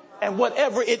and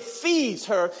whatever it feeds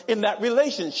her in that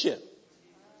relationship.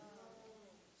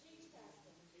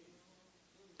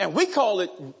 And we call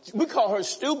her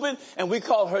stupid and we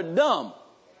call her dumb.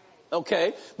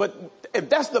 Okay. But if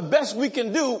that's the best we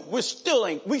can do, we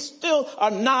still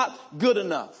are not good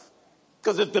enough.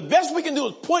 Because if the best we can do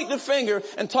is point the finger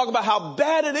and talk about how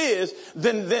bad it is,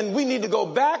 then we need to go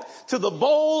back to the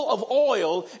bowl of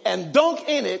oil and dunk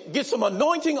in it, get some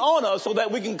anointing on us so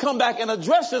that we can come back and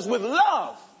address this with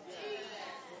love.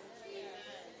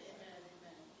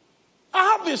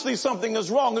 Obviously something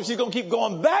is wrong if she's going to keep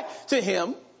going back to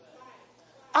him.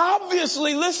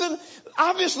 Obviously listen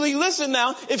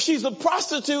now, if she's a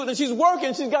prostitute and she's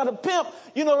working, she's got a pimp,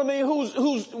 you know what I mean,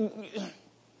 who's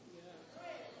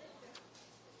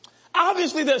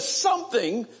obviously there's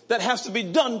something that has to be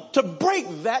done to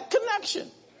break that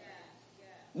connection.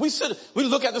 We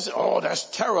look at this and say, oh, that's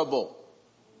terrible.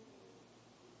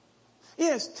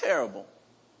 Yeah, it's terrible.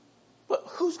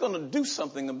 who's going to do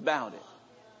something about it?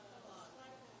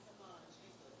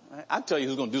 Right? I tell you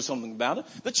who's going to do something about it.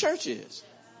 The church is.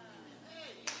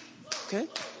 Okay?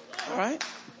 All right?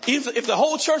 If the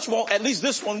whole church won't, at least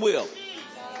this one will.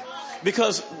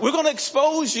 Because we're going to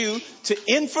expose you to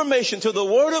information, to the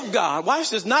Word of God.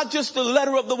 Watch this, not just the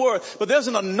letter of the Word, but there's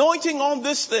an anointing on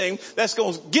this thing that's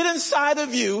going to get inside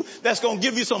of you, that's going to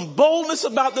give you some boldness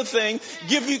about the thing,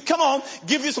 give you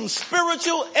some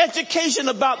spiritual education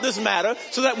about this matter,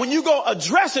 so that when you go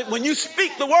address it, when you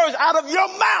speak the words out of your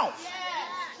mouth,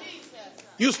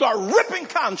 you start ripping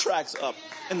contracts up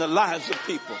in the lives of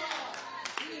people.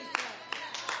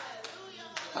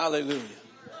 Hallelujah.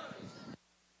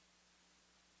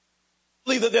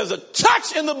 Believe that there's a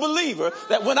touch in the believer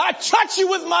that when I touch you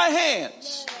with my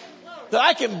hands, that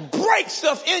I can break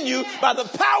stuff in you by the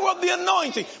power of the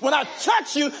anointing. When I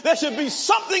touch you, there should be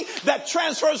something that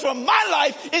transfers from my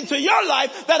life into your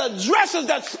life that addresses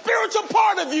that spiritual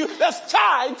part of you that's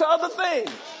tied to other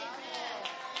things.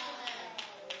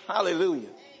 Hallelujah.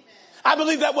 I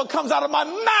believe that what comes out of my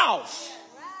mouth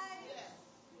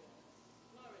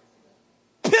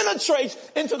penetrates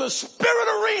into the spirit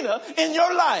arena in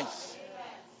your life.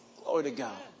 Glory to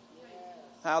God.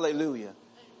 Hallelujah.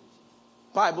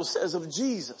 Bible says of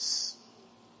Jesus,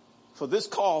 for this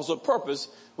cause or purpose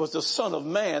was the Son of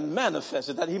Man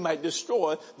manifested, that he might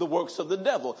destroy the works of the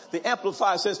devil. The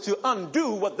Amplified says to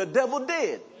undo what the devil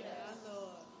did.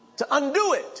 To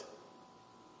undo it.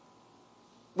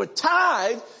 With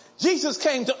tithe, Jesus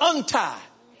came to untie.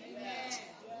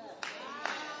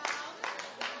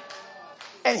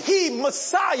 And he,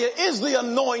 Messiah, is the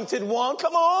anointed one.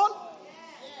 Come on.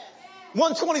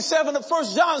 1:27 of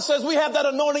 1 John says we have that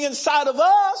anointing inside of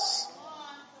us.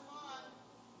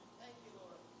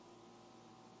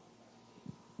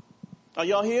 Are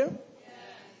y'all here?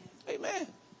 Amen.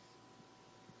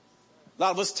 A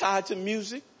lot of us tied to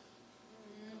music.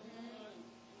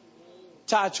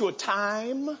 Tied to a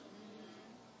time.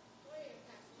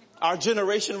 Our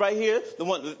generation right here,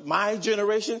 my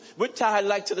generation, we're tied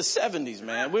like to the 70s,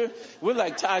 man. We're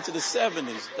like tied to the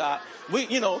 70s.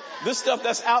 This stuff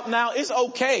that's out now is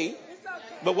okay.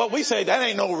 But what we say, that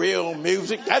ain't no real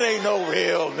music. That ain't no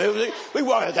real music.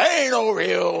 That ain't no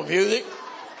real music.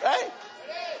 Right?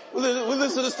 We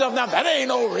listen to stuff now, that ain't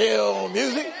no real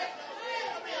music.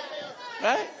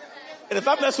 Right? And if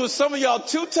I mess with some of y'all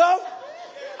too tough,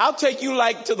 I'll take you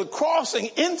like to the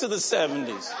crossing into the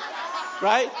 70s.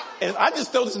 Right? And I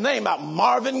just throw this name out,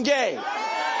 Marvin Gaye. Wow,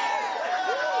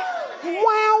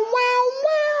 wow,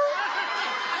 wow.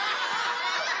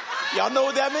 Y'all know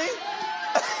what that means?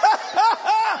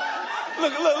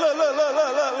 Look.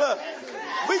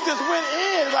 We just went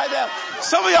in right now.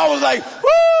 Some of y'all was like, woo!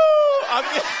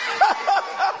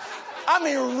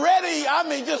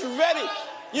 ready. Just ready.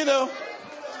 You know.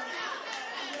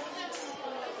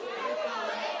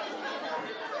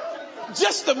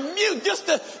 Just the mute, just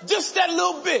that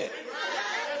little bit.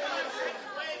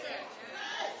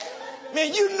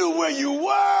 Man, you knew where you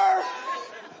were.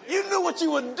 You knew what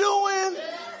you were doing.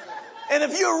 And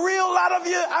if you're real, a lot of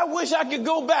you, I wish I could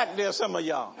go back there, some of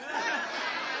y'all.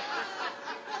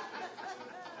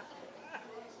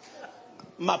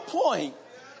 My point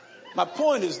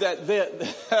is that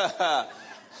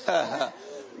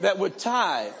that we're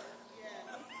tied,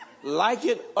 like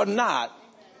it or not.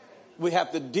 We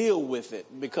have to deal with it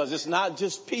because it's not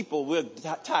just people. We're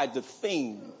tied to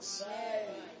things.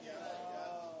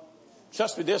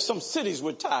 Trust me, there's some cities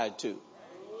we're tied to.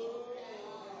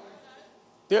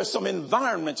 There's some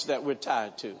environments that we're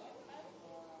tied to.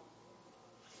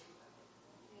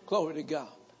 Glory to God.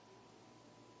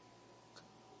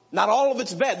 Not all of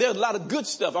it's bad. There's a lot of good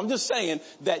stuff. I'm just saying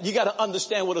that you got to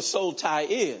understand what a soul tie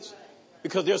is,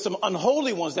 because there's some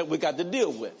unholy ones that we got to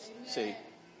deal with. See?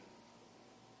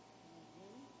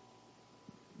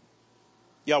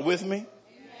 Y'all with me?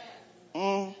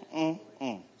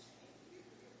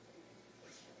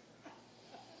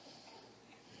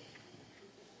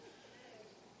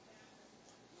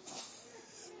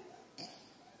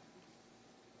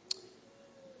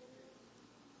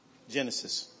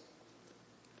 Genesis.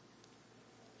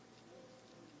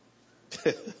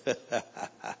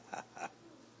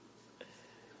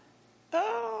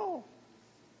 Oh.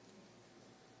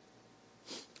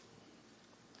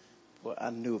 Well,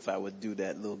 I knew if I would do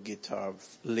that little guitar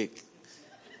lick.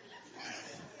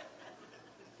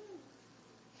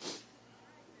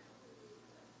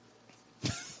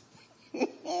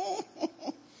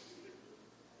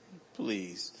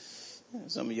 Please.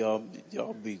 Some of y'all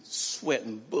be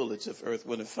sweating bullets if Earth,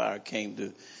 Wind, and Fire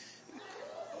came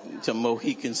to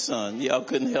Mohican Sun. Y'all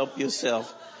couldn't help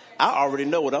yourself. I already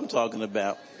know what I'm talking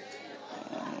about.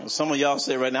 Some of y'all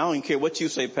say right now, I don't even care what you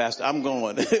say, Pastor. I'm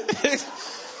going. Okay.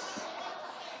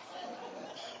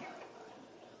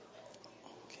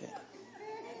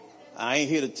 I ain't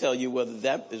here to tell you whether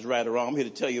that is right or wrong. I'm here to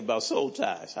tell you about soul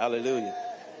ties. Hallelujah.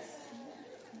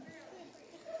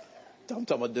 I'm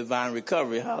talking about divine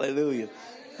recovery. Hallelujah.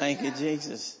 Thank you,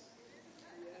 Jesus.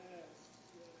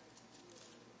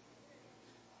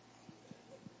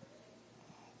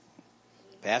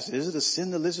 Pastor, is it a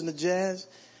sin to listen to jazz?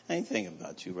 I ain't thinking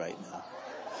about you right now.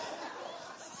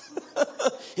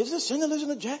 Is it a sin to listen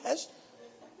to jazz?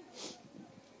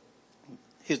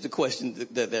 Here's the question,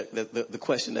 the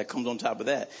question that comes on top of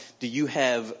that. Do you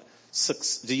have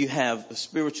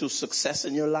spiritual success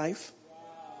in your life?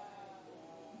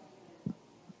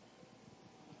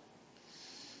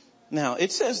 Now,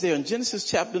 it says there in Genesis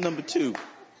chapter number 2.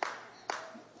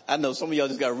 I know some of y'all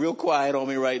just got real quiet on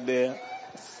me right there.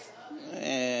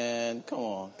 And come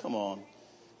on.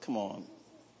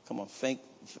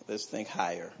 Let's think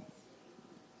higher.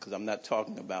 Because I'm not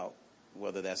talking about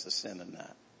whether that's a sin or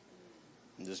not.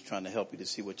 I'm just trying to help you to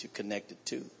see what you're connected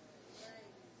to.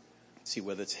 See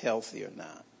whether it's healthy or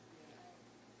not.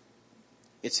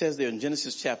 It says there in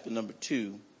Genesis chapter number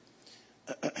 2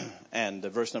 and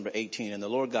verse number 18, and the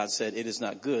Lord God said, it is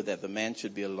not good that the man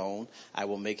should be alone. I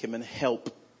will make him an help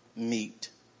meet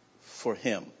for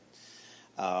him.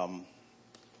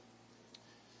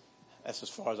 That's as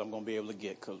far as I'm going to be able to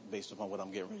get based upon what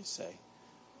I'm getting ready to say.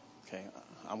 Okay,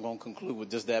 I'm going to conclude with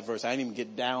just that verse. I didn't even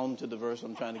get down to the verse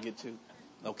I'm trying to get to.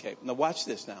 Okay, now watch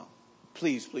this now.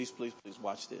 Please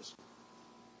watch this.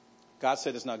 God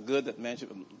said it's not good that man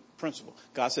should, principle.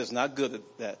 God says it's not good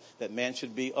that man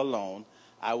should be alone.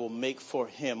 I will make for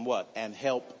him what? And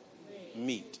help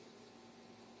meet.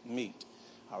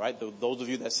 All right, those of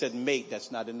you that said mate,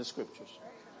 that's not in the scriptures.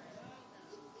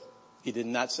 He did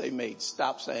not say mate.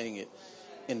 Stop saying it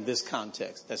in this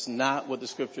context. That's not what the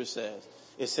scripture says.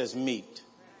 It says meet.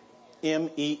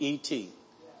 M-E-E-T.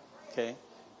 Okay.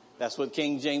 That's what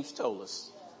King James told us.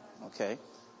 Okay.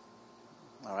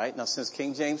 All right. Now, since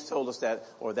King James told us that,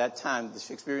 or that time, the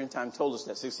Shakespearean time told us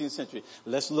that, 16th century,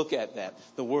 let's look at that.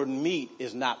 The word meet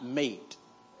is not mate.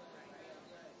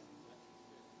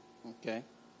 Okay.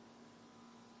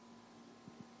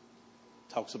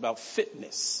 Talks about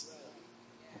fitness.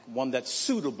 One that's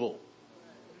suitable.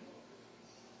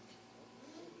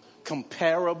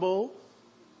 Comparable.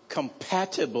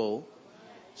 Compatible.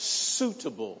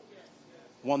 Suitable.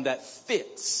 One that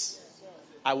fits.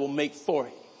 I will make for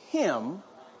him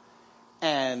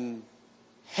and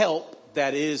help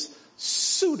that is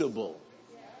suitable.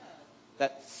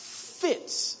 That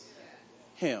fits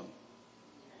him.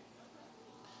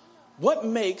 What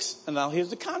makes, and now here's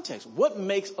the context, what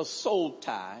makes a soul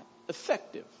tie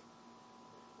effective?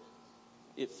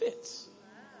 It fits.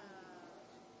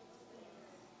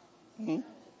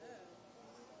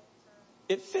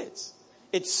 It fits.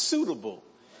 It's suitable.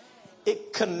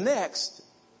 It connects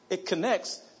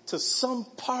to some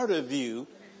part of you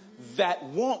that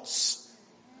wants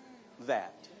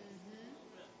that.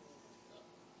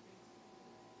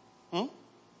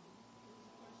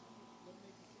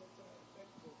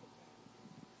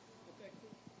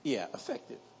 Yeah,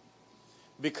 effective.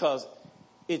 Because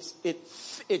it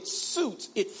suits,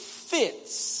 it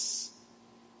fits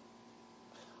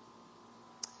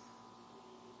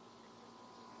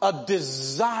a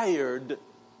desired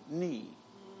need.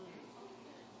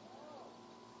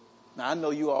 Now I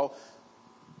know you all,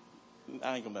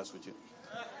 I ain't gonna mess with you.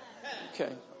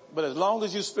 Okay. But as long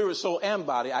as you spirit, soul, and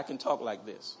body, I can talk like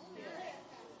this.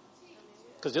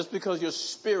 Because just because your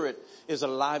spirit is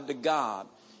alive to God,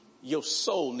 your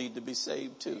soul need to be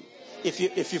saved too. If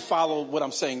you follow what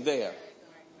I'm saying there.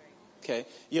 Okay.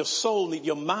 Your soul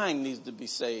your mind needs to be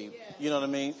saved. You know what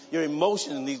I mean? Your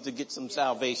emotions needs to get some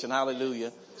salvation.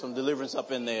 Hallelujah. Some deliverance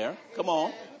up in there. Come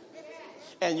on.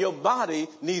 And your body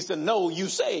needs to know you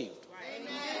saved.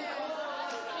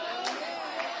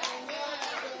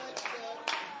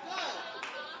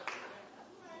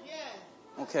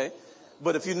 Okay.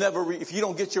 But if you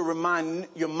don't get your mind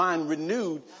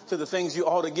renewed to the things you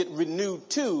ought to get renewed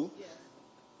to,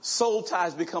 soul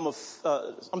ties become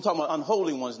I'm talking about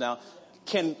unholy ones now,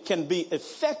 can be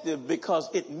effective because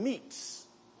it meets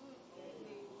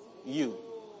you.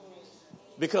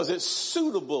 Because it's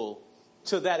suitable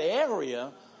to that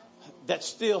area that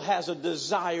still has a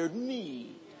desired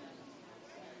need.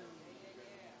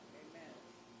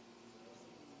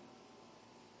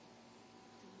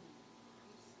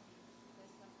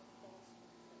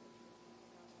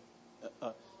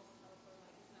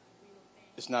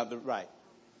 It's not the right.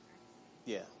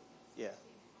 Yeah.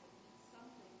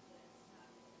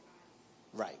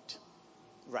 Right.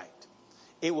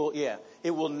 It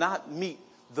will not meet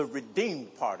the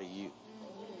redeemed part of you.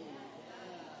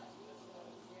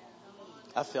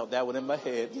 I felt that one in my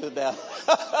head.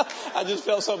 I just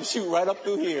felt something shoot right up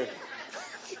through here.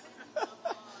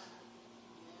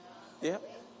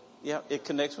 Yeah, it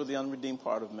connects with the unredeemed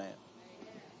part of man.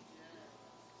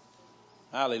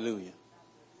 Hallelujah.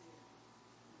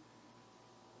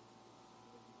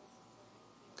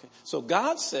 Okay. So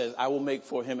God says, I will make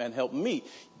for him and help me.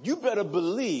 You better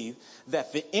believe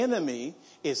that the enemy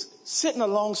is sitting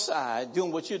alongside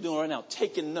doing what you're doing right now,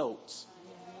 taking notes.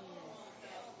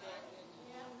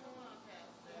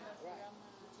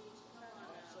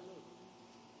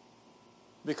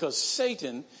 Because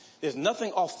Satan, there's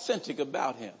nothing authentic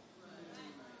about him.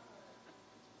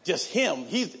 Just him.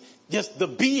 He's just the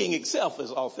being itself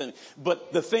is authentic.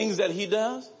 But the things that he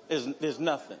does, there's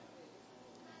nothing.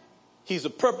 He's a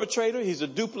perpetrator. He's a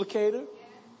duplicator.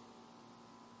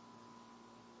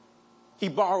 He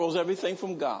borrows everything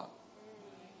from God.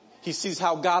 He sees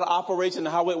how God operates and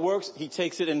how it works. He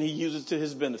takes it and he uses it to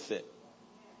his benefit.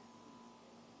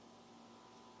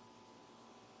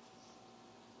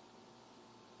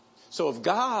 So if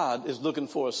God is looking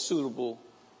for a suitable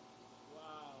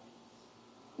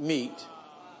meat,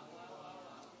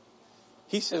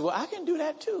 he says, well, I can do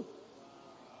that too.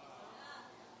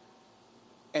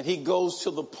 And he goes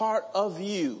to the part of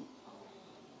you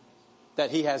that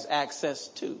he has access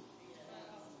to.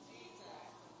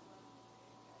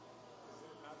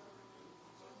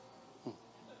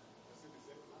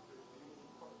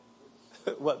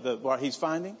 What the part he's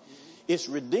finding? It's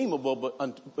redeemable,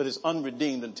 but it's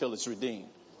unredeemed until it's redeemed.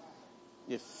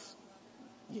 It's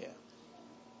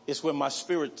when my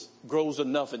spirit grows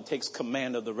enough and takes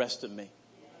command of the rest of me.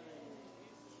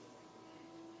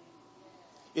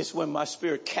 It's when my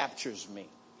spirit captures me.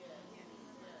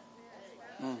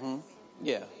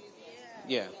 Yeah.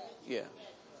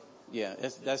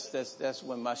 That's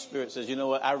when my spirit says, you know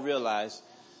what? I realize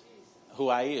who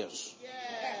I is.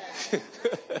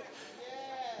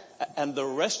 And the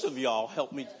rest of y'all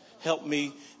help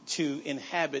me to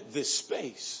inhabit this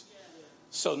space.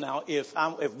 So now if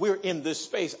we're in this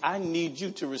space, I need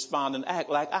you to respond and act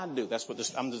like I do. That's what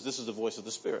this is the voice of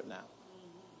the Spirit now.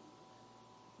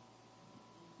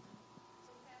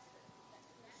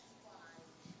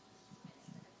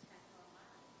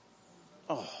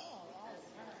 Oh,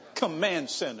 command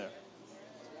center.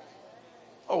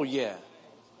 Oh yeah.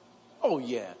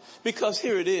 Because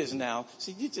here it is now.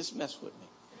 See, you just mess with me.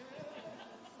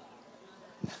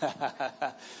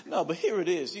 No, but here it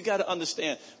is. You got to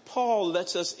understand. Paul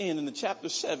lets us in the chapter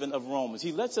 7 of Romans.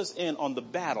 He lets us in on the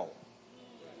battle.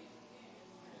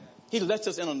 He lets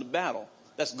us in on the battle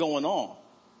that's going on.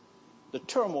 The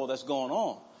turmoil that's going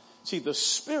on. See, the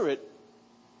spirit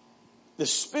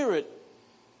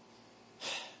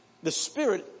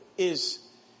is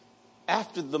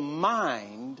after the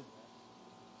mind,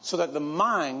 so that the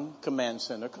mind, command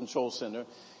center, control center,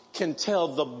 can tell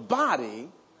the body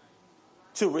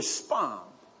to respond.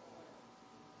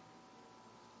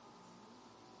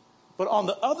 But on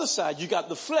the other side, you got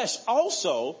the flesh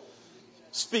also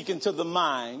speaking to the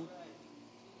mind,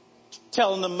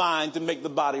 telling the mind to make the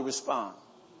body respond.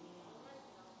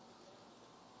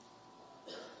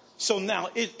 So now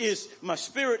it is my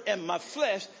spirit and my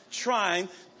flesh trying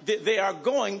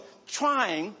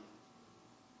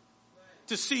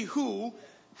to see who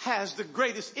has the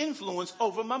greatest influence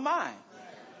over my mind.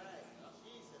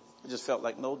 I just felt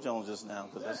like Noel Jones just now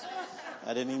because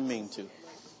I didn't even mean to.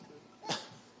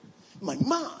 My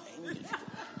mind.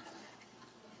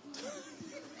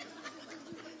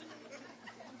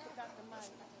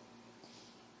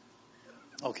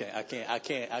 Okay, I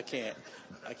can't.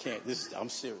 I'm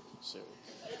serious.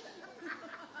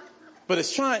 But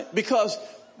it's trying, because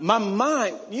my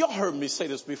mind, y'all heard me say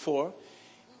this before.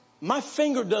 My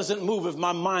finger doesn't move if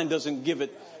my mind doesn't give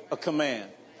it a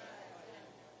command.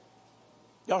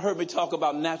 Y'all heard me talk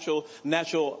about natural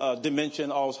dementia,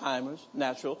 Alzheimer's,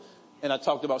 natural. And I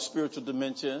talked about spiritual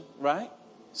dementia, right?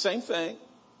 Same thing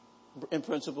in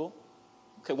principle.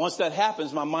 Okay, once that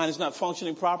happens, my mind is not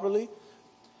functioning properly.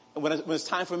 And when it's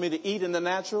time for me to eat in the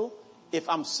natural, if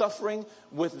I'm suffering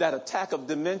with that attack of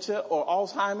dementia or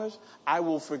Alzheimer's, I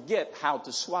will forget how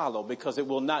to swallow because it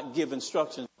will not give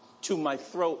instructions to my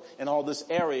throat and all this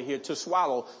area here to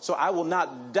swallow. So I will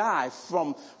not die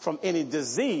from any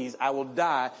disease. I will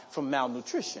die from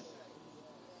malnutrition.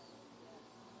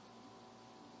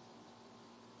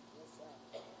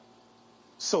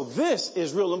 So this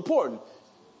is real important.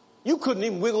 You couldn't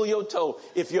even wiggle your toe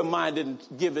if your mind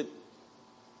didn't give it.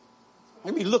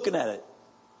 You'd be looking at it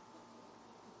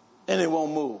and it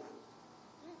won't move.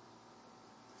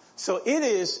 So it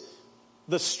is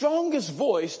the strongest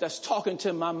voice that's talking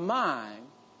to my mind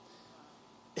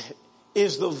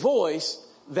is the voice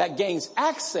that gains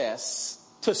access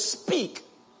to speak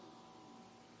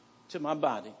to my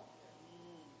body.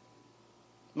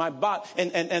 My body,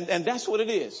 and that's what it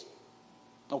is.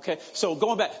 Okay, so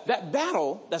going back, that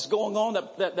battle that's going on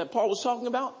that Paul was talking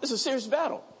about, it's a serious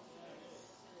battle.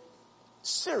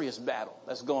 Serious battle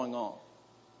that's going on.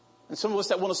 And some of us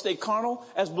that want to stay carnal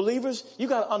as believers, you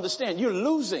got to understand you're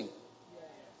losing.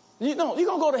 You know, you're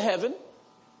going to go to heaven.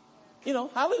 You know,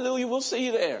 hallelujah, we'll see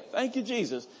you there. Thank you,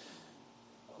 Jesus.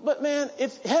 But man,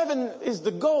 if heaven is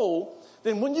the goal,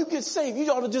 then when you get saved,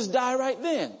 you ought to just die right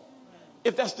then.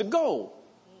 If that's the goal.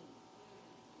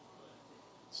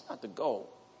 It's not the goal.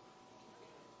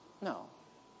 No.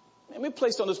 Man, we're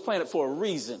placed on this planet for a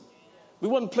reason. We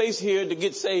wasn't placed here to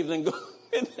get saved and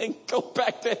go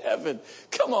back to heaven.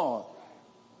 Come on.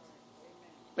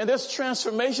 Man, there's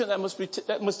transformation that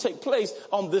must take place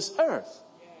on this earth.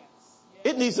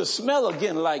 It needs to smell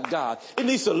again like God. It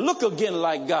needs to look again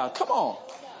like God. Come on.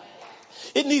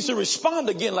 It needs to respond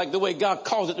again like the way God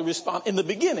calls it to respond in the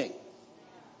beginning.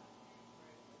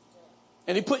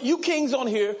 And he put you kings on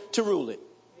here to rule it.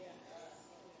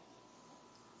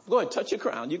 Go ahead, touch your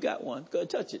crown. You got one. Go ahead,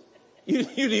 touch it. You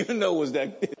didn't even know it was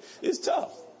that. It's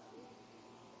tough.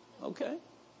 Okay.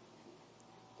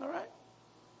 All right.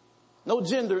 No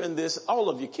gender in this. All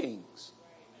of you kings.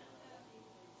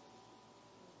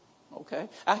 Okay.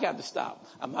 I got to stop.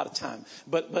 I'm out of time.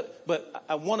 But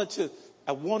I wanted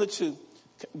to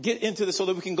get into this so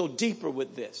that we can go deeper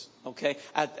with this. Okay.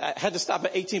 I had to stop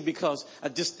at 18 because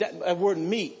that word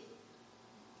meet.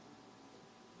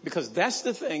 Because that's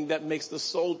the thing that makes the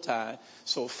soul tie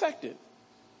so effective.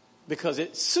 Because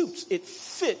it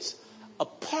fits a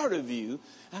part of you.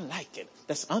 I like it.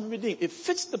 That's unredeemed. It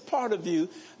fits the part of you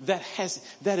that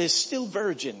is still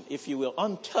virgin, if you will,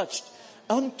 untouched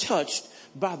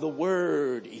by the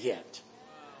word yet.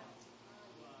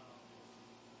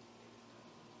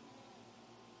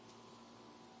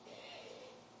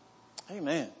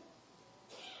 Amen.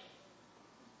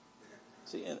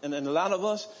 See, and a lot of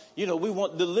us, you know, we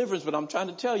want deliverance, but I'm trying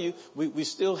to tell you, we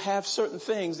still have certain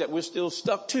things that we're still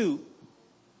stuck to.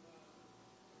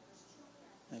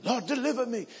 Lord, deliver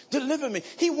me, deliver me.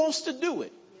 He wants to do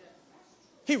it.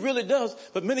 He really does.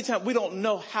 But many times we don't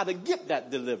know how to get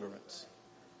that deliverance.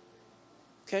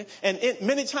 Okay. And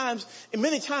many times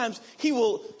he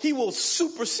will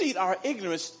supersede our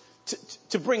ignorance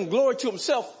to bring glory to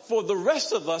himself for the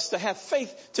rest of us to have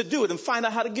faith to do it and find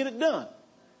out how to get it done.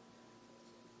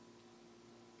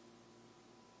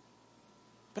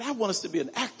 But I want us to be an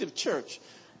active church,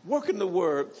 working the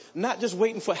word, not just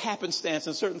waiting for happenstance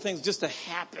and certain things just to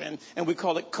happen, and we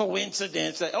call it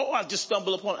coincidence. Like, oh, I just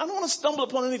stumbled upon it. I don't want to stumble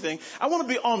upon anything. I want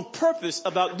to be on purpose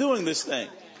about doing this thing.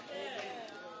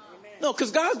 No,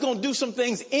 because God's going to do some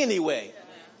things anyway.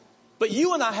 But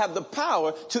you and I have the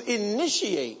power to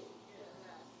initiate.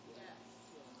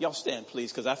 Y'all stand,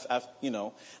 please, because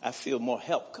I feel more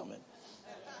help coming.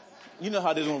 You know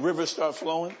how it is when rivers start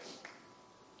flowing?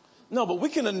 No, but we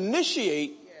can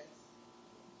initiate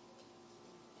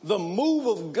the move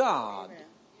of God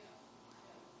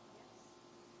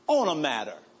on a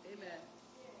matter.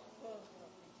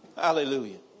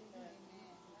 Hallelujah.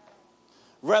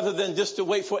 Rather than just to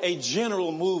wait for a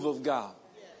general move of God.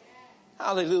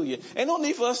 Hallelujah. Ain't no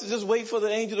need for us to just wait for the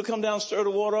angel to come down and stir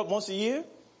the water up once a year.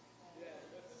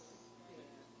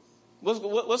 What's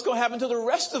going to happen to the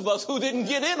rest of us who didn't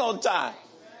get in on time?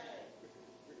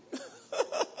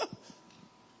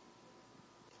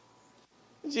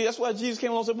 Gee, that's why Jesus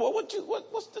came along and said, boy,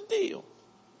 what's the deal?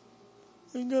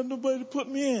 Ain't got nobody to put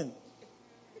me in.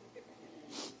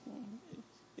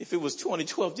 If it was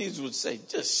 2012, Jesus would say,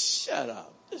 just shut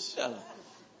up. Just shut up.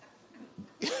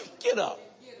 Get up.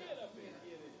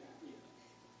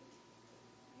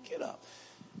 Get up.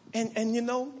 And you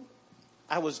know,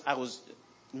 I was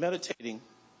meditating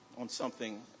on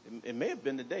something. It may have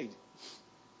been today,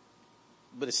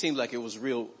 but it seemed like it was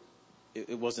real.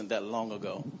 It wasn't that long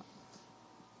ago.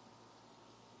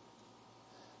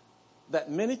 That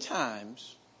many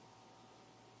times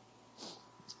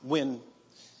when,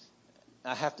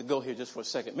 I have to go here just for a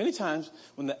second. Many times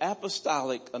when the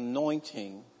apostolic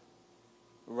anointing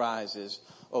rises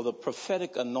or the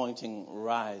prophetic anointing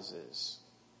rises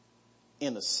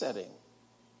in a setting,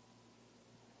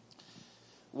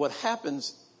 what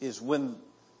happens is when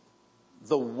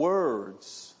the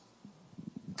words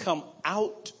come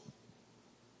out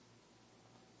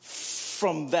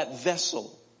from that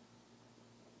vessel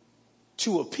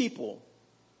to a people,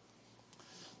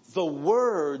 the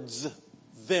words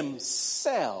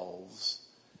themselves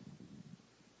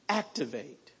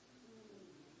activate.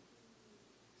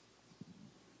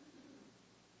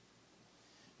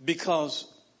 Because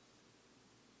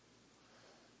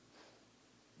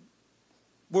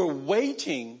we're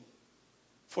waiting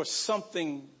for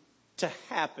something to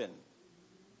happen.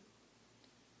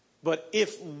 But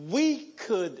if we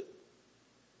could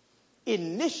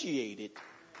initiate it,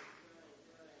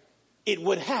 it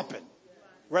would happen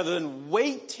rather than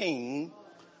waiting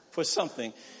for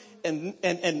something. And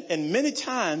many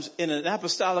times in an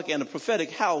apostolic and a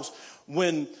prophetic house,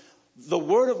 when the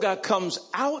word of God comes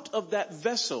out of that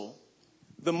vessel,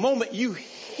 the moment you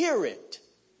hear it,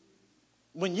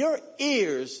 when your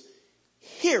ears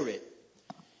hear it,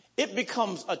 it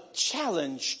becomes a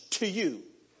challenge to you.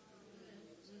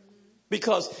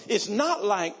 Because it's not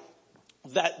like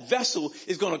that vessel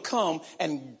is going to come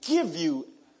and give you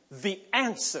the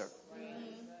answer.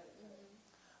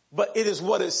 But it is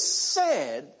what is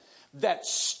said that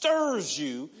stirs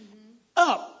you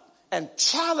up and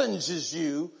challenges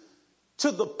you to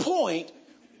the point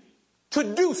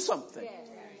to do something.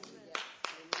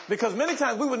 Because many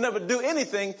times we would never do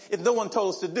anything if no one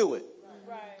told us to do it.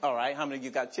 All right, how many of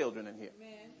you got children in here?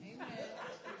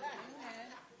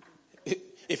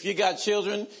 If you got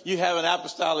children, you have an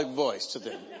apostolic voice to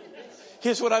them.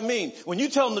 Here's what I mean. When you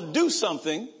tell them to do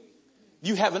something,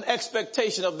 you have an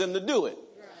expectation of them to do it.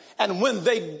 And when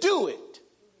they do it,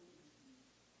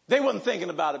 they wasn't thinking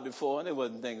about it before, and they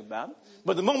wasn't thinking about it.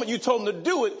 But the moment you told them to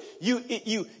do it,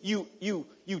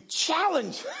 you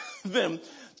challenge them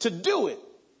to do it.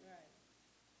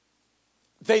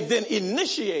 They then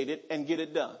initiate it and get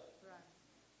it done.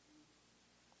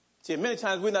 See, many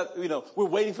times we're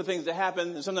waiting for things to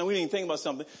happen, and sometimes we didn't think about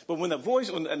something. But when the voice,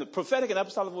 and the prophetic and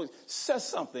apostolic voice says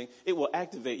something, it will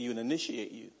activate you and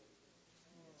initiate you.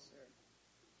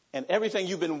 And everything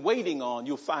you've been waiting on,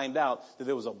 you'll find out that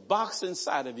there was a box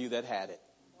inside of you that had it.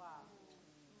 Wow.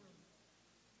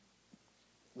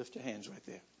 Lift your hands right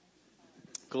there.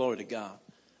 Glory to God.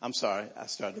 I'm sorry, I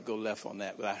started to go left on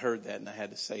that, but I heard that and I had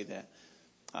to say that.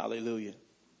 Hallelujah.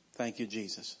 Thank you,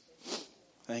 Jesus.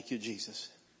 Thank you, Jesus.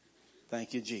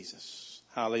 Thank you, Jesus.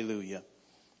 Hallelujah.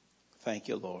 Thank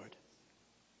you, Lord.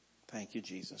 Thank you,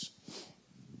 Jesus.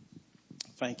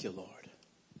 Thank you, Lord.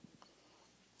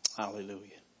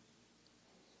 Hallelujah.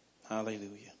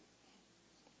 Hallelujah.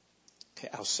 Okay,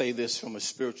 I'll say this from a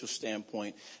spiritual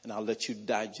standpoint, and I'll let you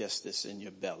digest this in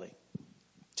your belly.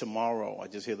 Tomorrow, I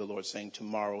just hear the Lord saying,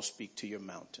 tomorrow speak to your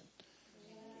mountain.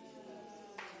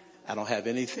 I don't have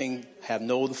anything, have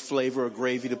no flavor or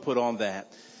gravy to put on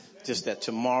that. Just that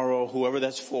tomorrow, whoever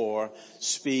that's for,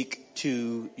 speak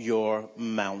to your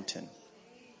mountain.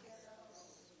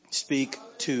 Speak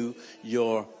to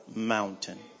your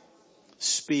mountain.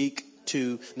 Speak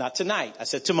to, not tonight, I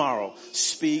said tomorrow.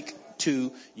 Speak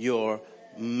to your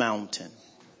mountain.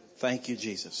 Thank you,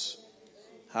 Jesus.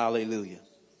 Hallelujah.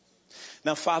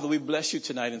 Now, Father, we bless you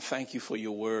tonight and thank you for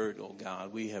your word, oh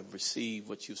God. We have received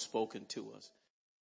what you've spoken to us.